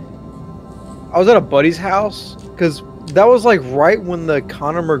 like, I was at a buddy's house because that was like right when the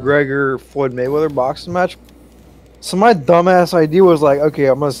Conor McGregor Floyd Mayweather boxing match. So my dumbass idea was like, okay,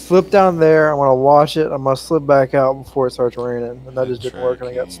 I'm gonna slip down there, I'm gonna watch it, I'm gonna slip back out before it starts raining, and that just didn't work, and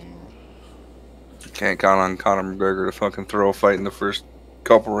I got. Can't count on Conor McGregor to fucking throw a fight in the first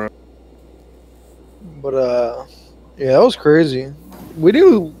couple rounds. But yeah, that was crazy. We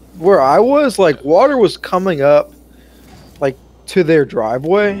knew where I was, like, water was coming up, like, to their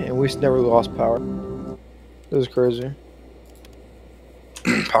driveway, and we never lost power. It was crazy.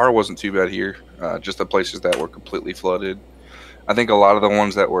 Power wasn't too bad here. Just the places that were completely flooded. I think a lot of the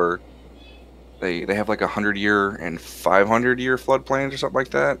ones that were, they have like 100-year and 500-year floodplains or something like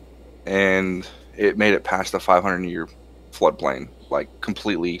that, and it made it past the 500-year floodplain, like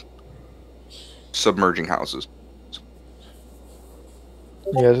completely submerging houses.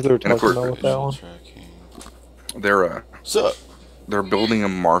 Yeah, so they were And of talking course, about with that one. They're building a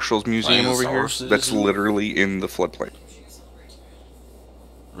Marshall's Museum over here Dinosaur that's citizen? literally in the floodplain.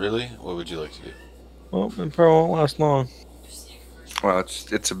 Really? What would you like to do? Well, it probably won't last long. Well,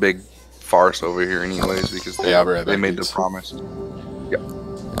 it's a big farce over here, anyways, because they made the promise. Yep.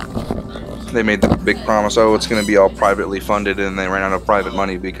 They made the big promise. Oh, it's going to be all privately funded, and they ran out of private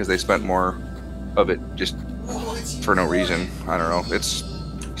money because they spent more of it just for no reason. I don't know. It's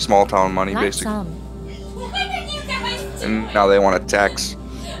small town money, basically. And now they want to tax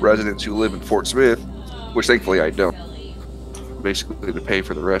residents who live in Fort Smith, which thankfully I don't. Basically to pay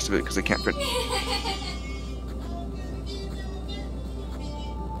for the rest of it because they can't print.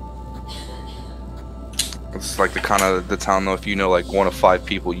 It's like the kind of the town though. If you know like 1 of 5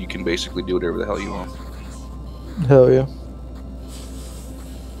 people, you can basically do whatever the hell you want. Hell yeah.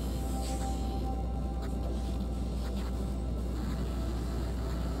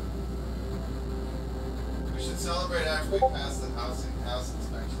 We should celebrate after we pass the house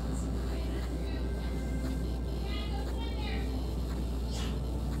inspections.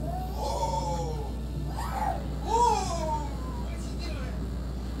 Whoa! Whoa! What's he doing?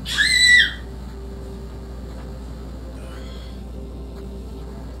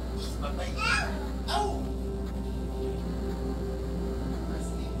 Oh!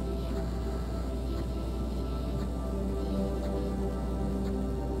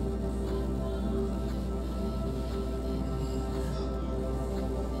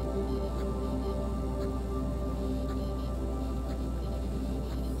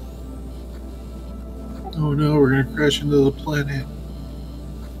 Oh no, we're gonna crash into the planet.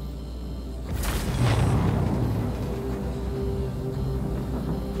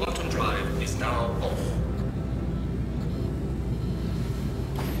 Quantum drive is now off.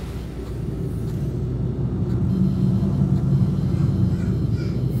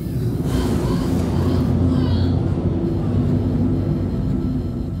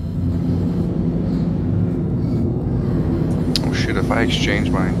 Oh shit! If I exchange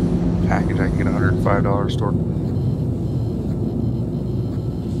my package, I can get $105 store.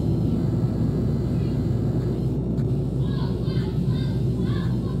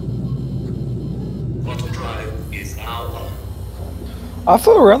 Quantum drive is now off. I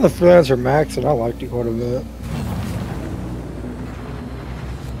flew around the freelancer max and I liked it quite a bit.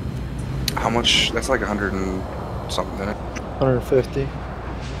 How much? That's like 100 and something in it. 150.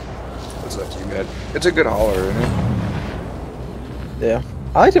 That's not too bad. It's a good hauler, isn't it? Yeah.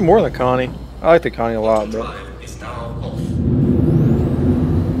 I liked it more than the Connie. I like the Connie a lot, but Drive is now off.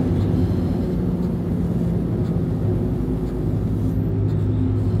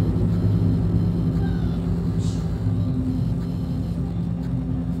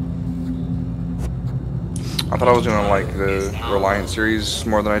 I thought I was gonna like the Reliant series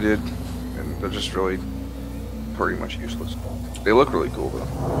more than I did, and they're just really pretty much useless. They look really cool though.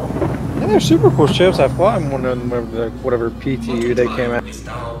 yeah, they're super cool ships. I fly them whatever PTU they came out. Is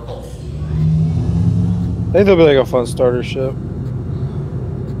now off. I think they'll be like a fun starter ship.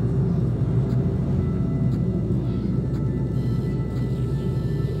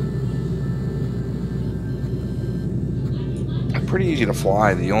 They're pretty easy to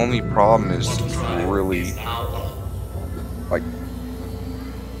fly. The only problem is really like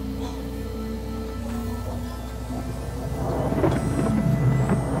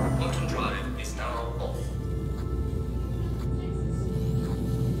Quantum drive is now off.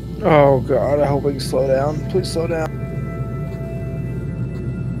 Oh god, I hope we can slow down. Please slow down.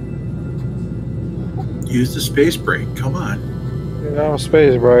 Use the space brake. Come on. Yeah,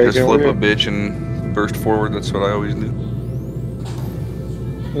 space break. just flip a bitch and burst forward. That's what I always do.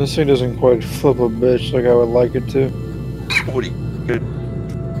 This thing doesn't quite flip a bitch like I would like it to. What do you good?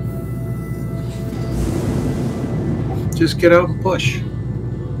 Just get out and push.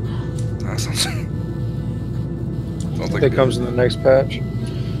 That sounds like That comes in the next patch.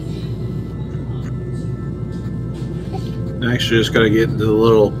 Actually, just gotta get into the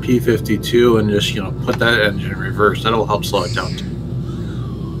little P-52 and just, you know, put that engine in reverse. That'll help slow it down too.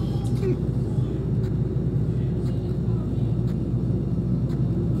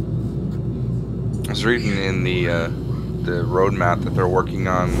 I was reading in the roadmap that they're working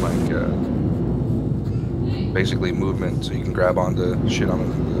on like basically movement, so you can grab onto shit on the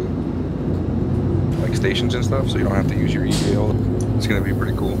like stations and stuff, so you don't have to use your e-mail. It's gonna be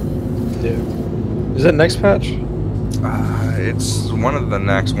pretty cool. Yeah. Is that next patch? It's one of the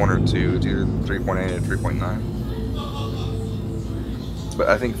next one or two. It's either 3.8 or 3.9. But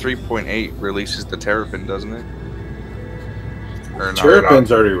I think 3.8 releases the Terrapin, doesn't it? Or no,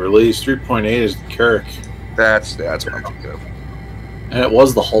 Terrapin's already released. 3.8 is the Carrack. That's what I'm thinking of. And it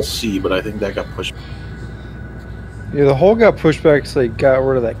was the Hull C, but I think that got pushed. Yeah, the hull got pushed back because they got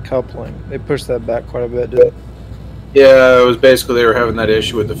rid of that coupling. They pushed that back quite a bit, didn't they? Yeah, it was basically they were having that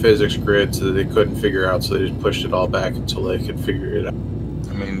issue with the physics grid, so they couldn't figure out, so they just pushed it all back until they could figure it out.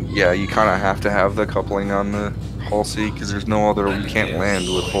 I mean, yeah, you kind of have to have the coupling on the Hull C because there's no other. You can't land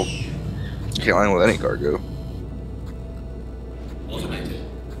with full. You can't land with any cargo.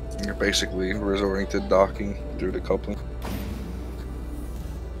 You're basically resorting to docking through the coupling.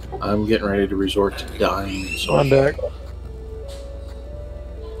 I'm getting ready to resort to dying. So On deck.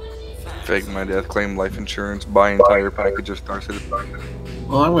 Fake my death, claim life insurance, buy entire package of Star Citizen.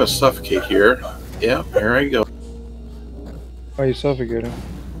 Well, I'm going to suffocate here. Yeah, here I go. Why are you suffocating?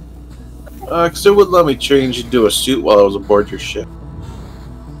 Because it wouldn't let me change into a suit while I was aboard your ship.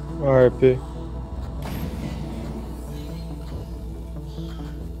 R.I.P.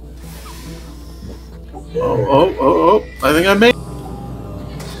 Oh, I think I made it.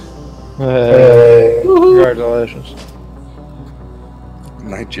 Hey, congratulations.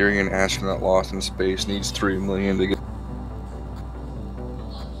 Nigerian astronaut lost in space needs $3 million to get.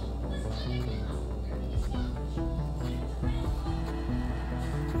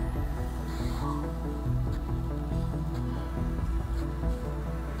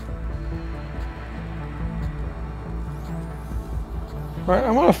 Alright,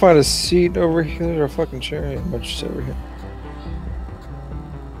 I'm gonna find a seat over here. There's a fucking chair. Ain't much over here.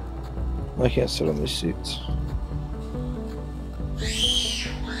 I can't sit on these seats.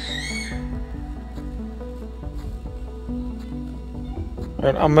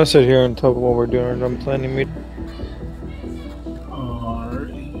 Alright, I'm gonna sit here and talk about what we're doing. I'm planning meet.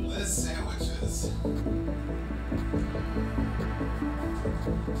 Alright. Liz sandwiches.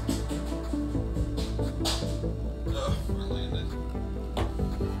 Oh, we're landed.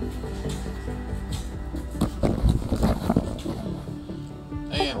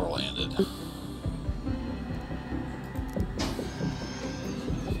 And we're landed.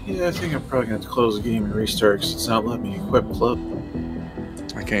 Yeah, I think I'm probably going to close the game and restart because it's not letting me equip club.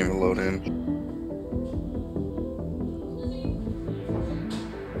 I can't even load in.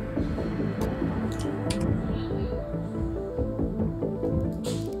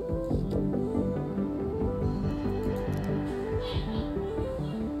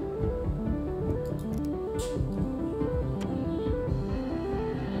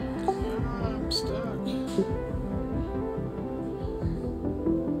 I'm stuck.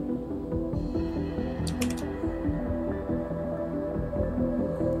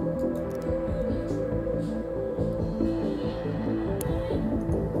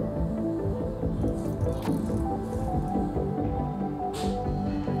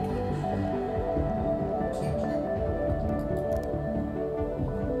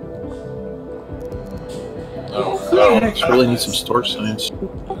 Oh, I really need some storage science. Get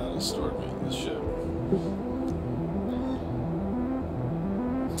out of storage in this ship.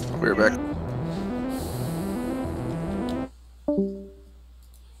 We're back.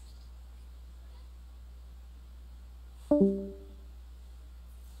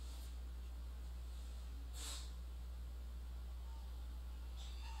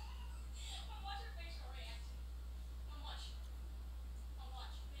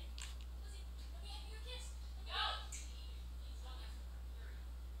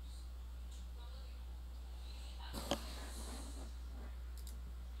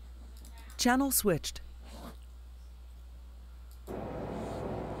 Channel switched.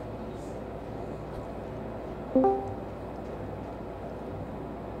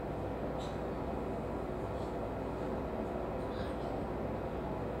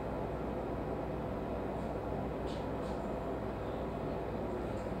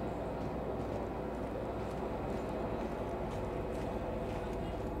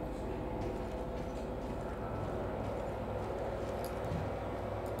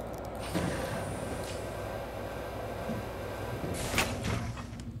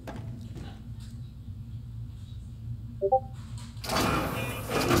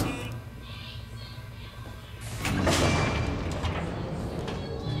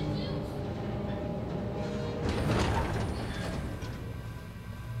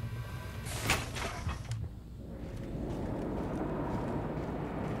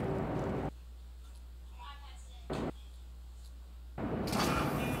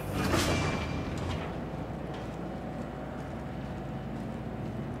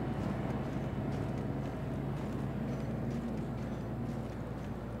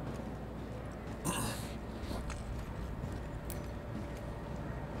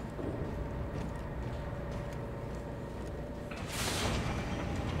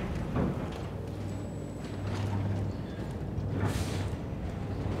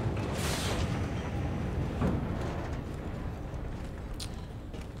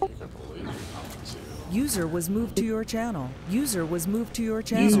 pick up a laser pump too. User was moved to your channel. User was moved to your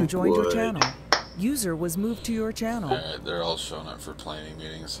channel. User joined your channel. User was moved to your channel. Alright, they're all showing up for planning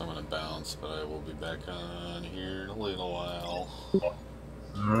meetings, so I'm gonna bounce, but I will be back on here in a little while.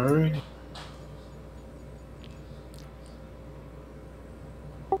 Alright.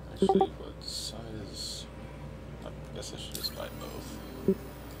 Actually, what size? I guess I should just buy both.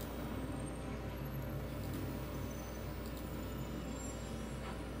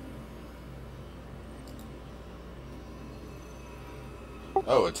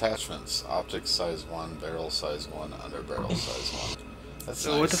 Oh, attachments. Optic size 1, barrel size 1, under barrel size 1. That's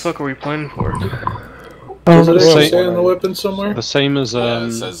So nice. what the fuck are we planning for? Does it actually say on the weapon somewhere? The same as Yeah,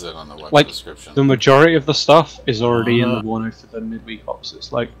 it says it on the weapon like description. the majority of the stuff is already in the one for the midweek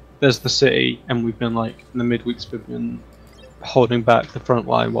opposites. Like there's the city, and we've been like in the midweeks we've been holding back the front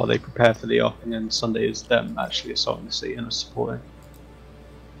line while they prepare for the op, and then Sunday is them actually assaulting the city and us supporting.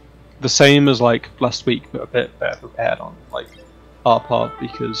 The same as like last week, but a bit better prepared on like our part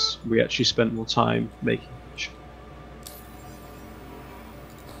because we actually spent more time making sure.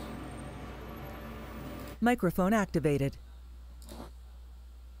 Microphone activated.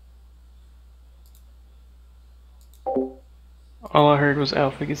 All I heard was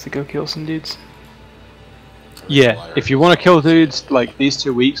Alpha gets to go kill some dudes. Yeah, if you want to kill dudes, like these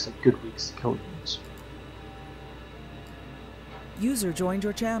 2 weeks are good weeks to kill dudes. User joined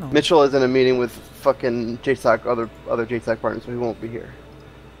your channel. Mitchell is in a meeting with fucking JSOC, other JSOC partners, so he won't be here.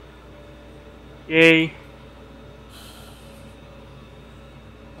 Yay.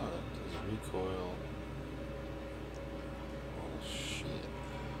 Oh, that does recoil. Oh, shit.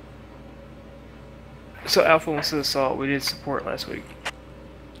 So Alpha wants to assault. We did support last week.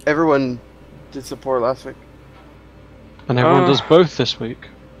 Everyone did support last week. And everyone does both this week.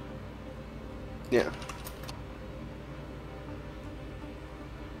 Yeah.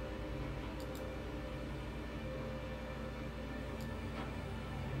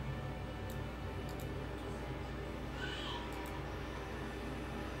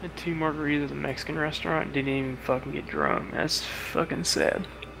 Had 2 margaritas at a Mexican restaurant and didn't even fucking get drunk. That's fucking sad.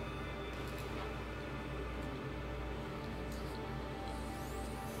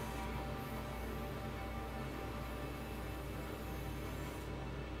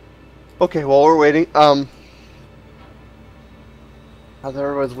 Okay, while we're waiting, how's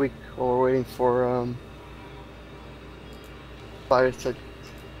everyone's week while we're waiting for, Fire said,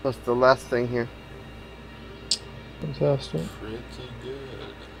 that's the last thing here. Fantastic. Pretty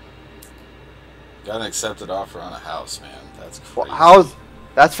good. Got an accepted offer on a house, man. That's crazy. Well,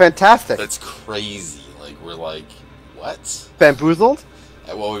 that's fantastic. That's crazy. Like, we're like, what? Bamboozled?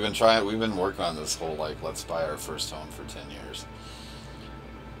 Well, we've been working on this whole, like, let's buy our first home for 10 years.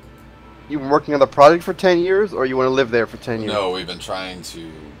 You've been working on the project for 10 years, or you want to live there for 10 years? No, we've been trying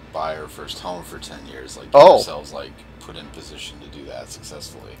to buy our first home for 10 years. Like, get Oh. ourselves, like, put in position to do that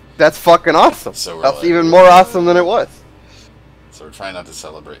successfully. That's fucking awesome. So we're That's like, even more awesome than it was. So we're trying not to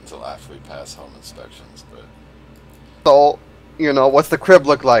celebrate until after we pass home inspections, but... So, you know, what's the crib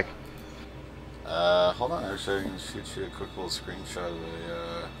look like? Hold on, actually I can shoot you a quick little screenshot of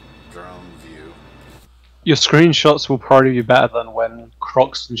the, drone view. Your screenshots will probably be better than when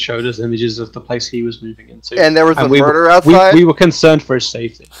Croxton showed us images of the place he was moving into. And there was a we murder were, outside? We were concerned for his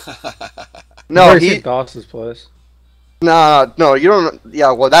safety. No, he Doss's place. No, you don't.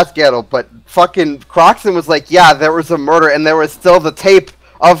 Yeah, well, that's ghetto. But fucking Croxton was like, yeah, there was a murder, and there was still the tape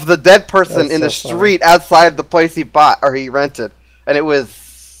of the dead person That's in the so funny. street outside the place he bought or he rented, and it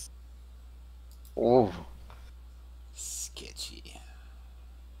was. Oh. Sketchy.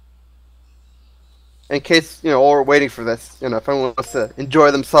 In case while we're waiting for this, if anyone wants to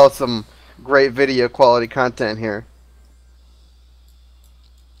enjoy themselves some great video quality content here.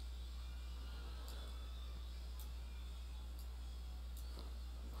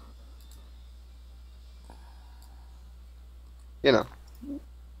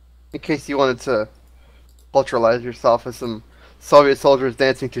 In case you wanted to culturalize yourself as some Soviet soldiers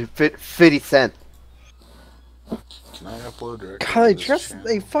dancing to 50 Cent. Can I upload directly? God,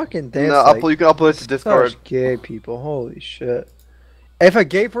 they fucking dance. No, like you can upload it to Discord. Such gay people, holy shit. If a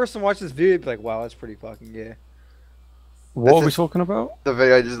gay person watched this video, they'd be like, wow, that's pretty fucking gay. What are we talking about? The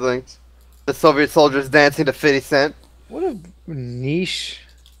video I just linked. The Soviet soldiers dancing to 50 Cent. What a niche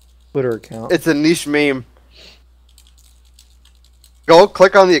Twitter account. It's a niche meme. Go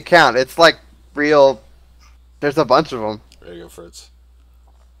click on the account. It's like real. There's a bunch of them. Ready to go, Fritz?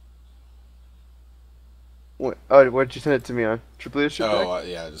 What'd you send it to me on? Triple Leadership?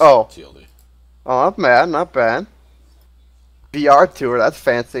 Yeah, just TLD. Oh, not bad, not bad. VR tour, that's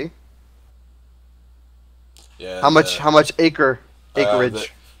fancy. Yeah. How much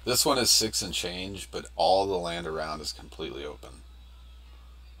acreage? This one is 6 and change, but all the land around is completely open.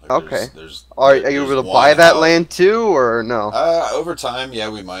 Like Okay. Are you able to buy that land too, or no? Over time, yeah,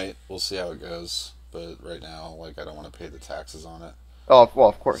 we might. We'll see how it goes. But right now, like, I don't want to pay the taxes on it. Oh, well,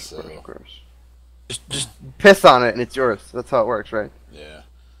 of course, So- of course. Just piss on it and it's yours. That's how it works, right? Yeah.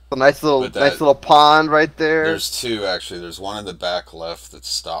 A nice little, But nice little pond right there. There's 2 actually. There's one in the back left that's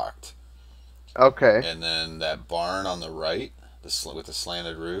stocked. Okay. And then that barn on the right, with the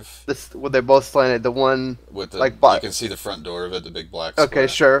slanted roof. Well, they're both slanted. The one With the, like you can see the front door of it, the big black square. Okay,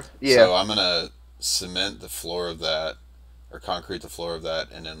 sure. Yeah. So I'm gonna cement the floor of that, or concrete the floor of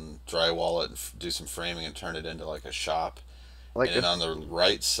that, and then drywall it and do some framing and turn it into like a shop. Like and then on the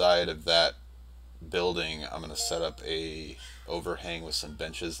right side of that building, I'm gonna set up a overhang with some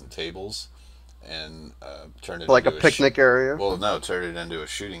benches and tables, and turn it like into a picnic area. Well, no, turn it into a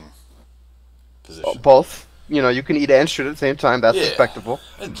shooting position. Both. You know, you can eat and shoot at the same time. That's Yeah. respectable.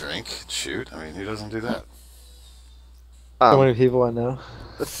 And drink, shoot. I mean, who doesn't do that? So many people I know.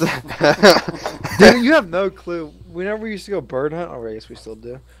 Dude, you have no clue. Whenever we used to go bird hunt, or I guess we still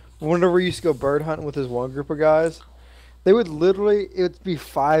do. Whenever we used to go bird hunting with this one group of guys, they would literally, it would be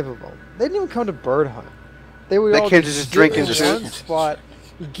 5 of them. They didn't even come to bird hunt. They would all just drink and in shoot. one spot,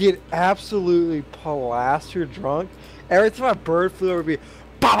 get absolutely plastered drunk. Every time a bird flew over, it'd be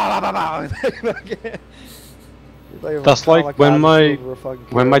bah, bah, bah, bah, bah. That's like when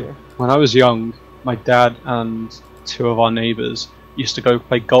I was young, my dad and 2 of our neighbors used to go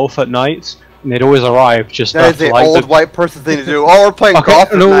play golf at night, and they'd always arrive just That is after the like old white person thing to do. Oh, we're playing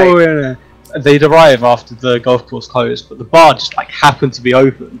golf at night. No. They'd arrive after the golf course closed, but the bar just like happened to be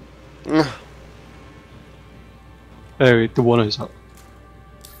open. Oh, the one is up.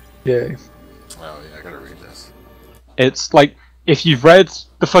 Yeah. Oh yeah, I gotta read this. It's like if you've read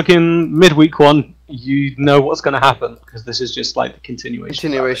the fucking midweek one, you know what's gonna happen because this is just like the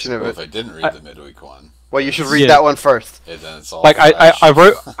continuation. Well, if I didn't read the midweek one, well, you should read that one first. Then it's all like I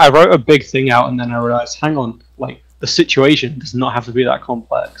wrote a big thing out, and then I realized, hang on, like the situation does not have to be that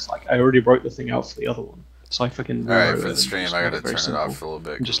complex. Like I already wrote the thing out for the other one, so I fucking. Alright, for the stream, I gotta turn it off for a little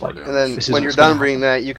bit. Just like, and then when you're done reading that, you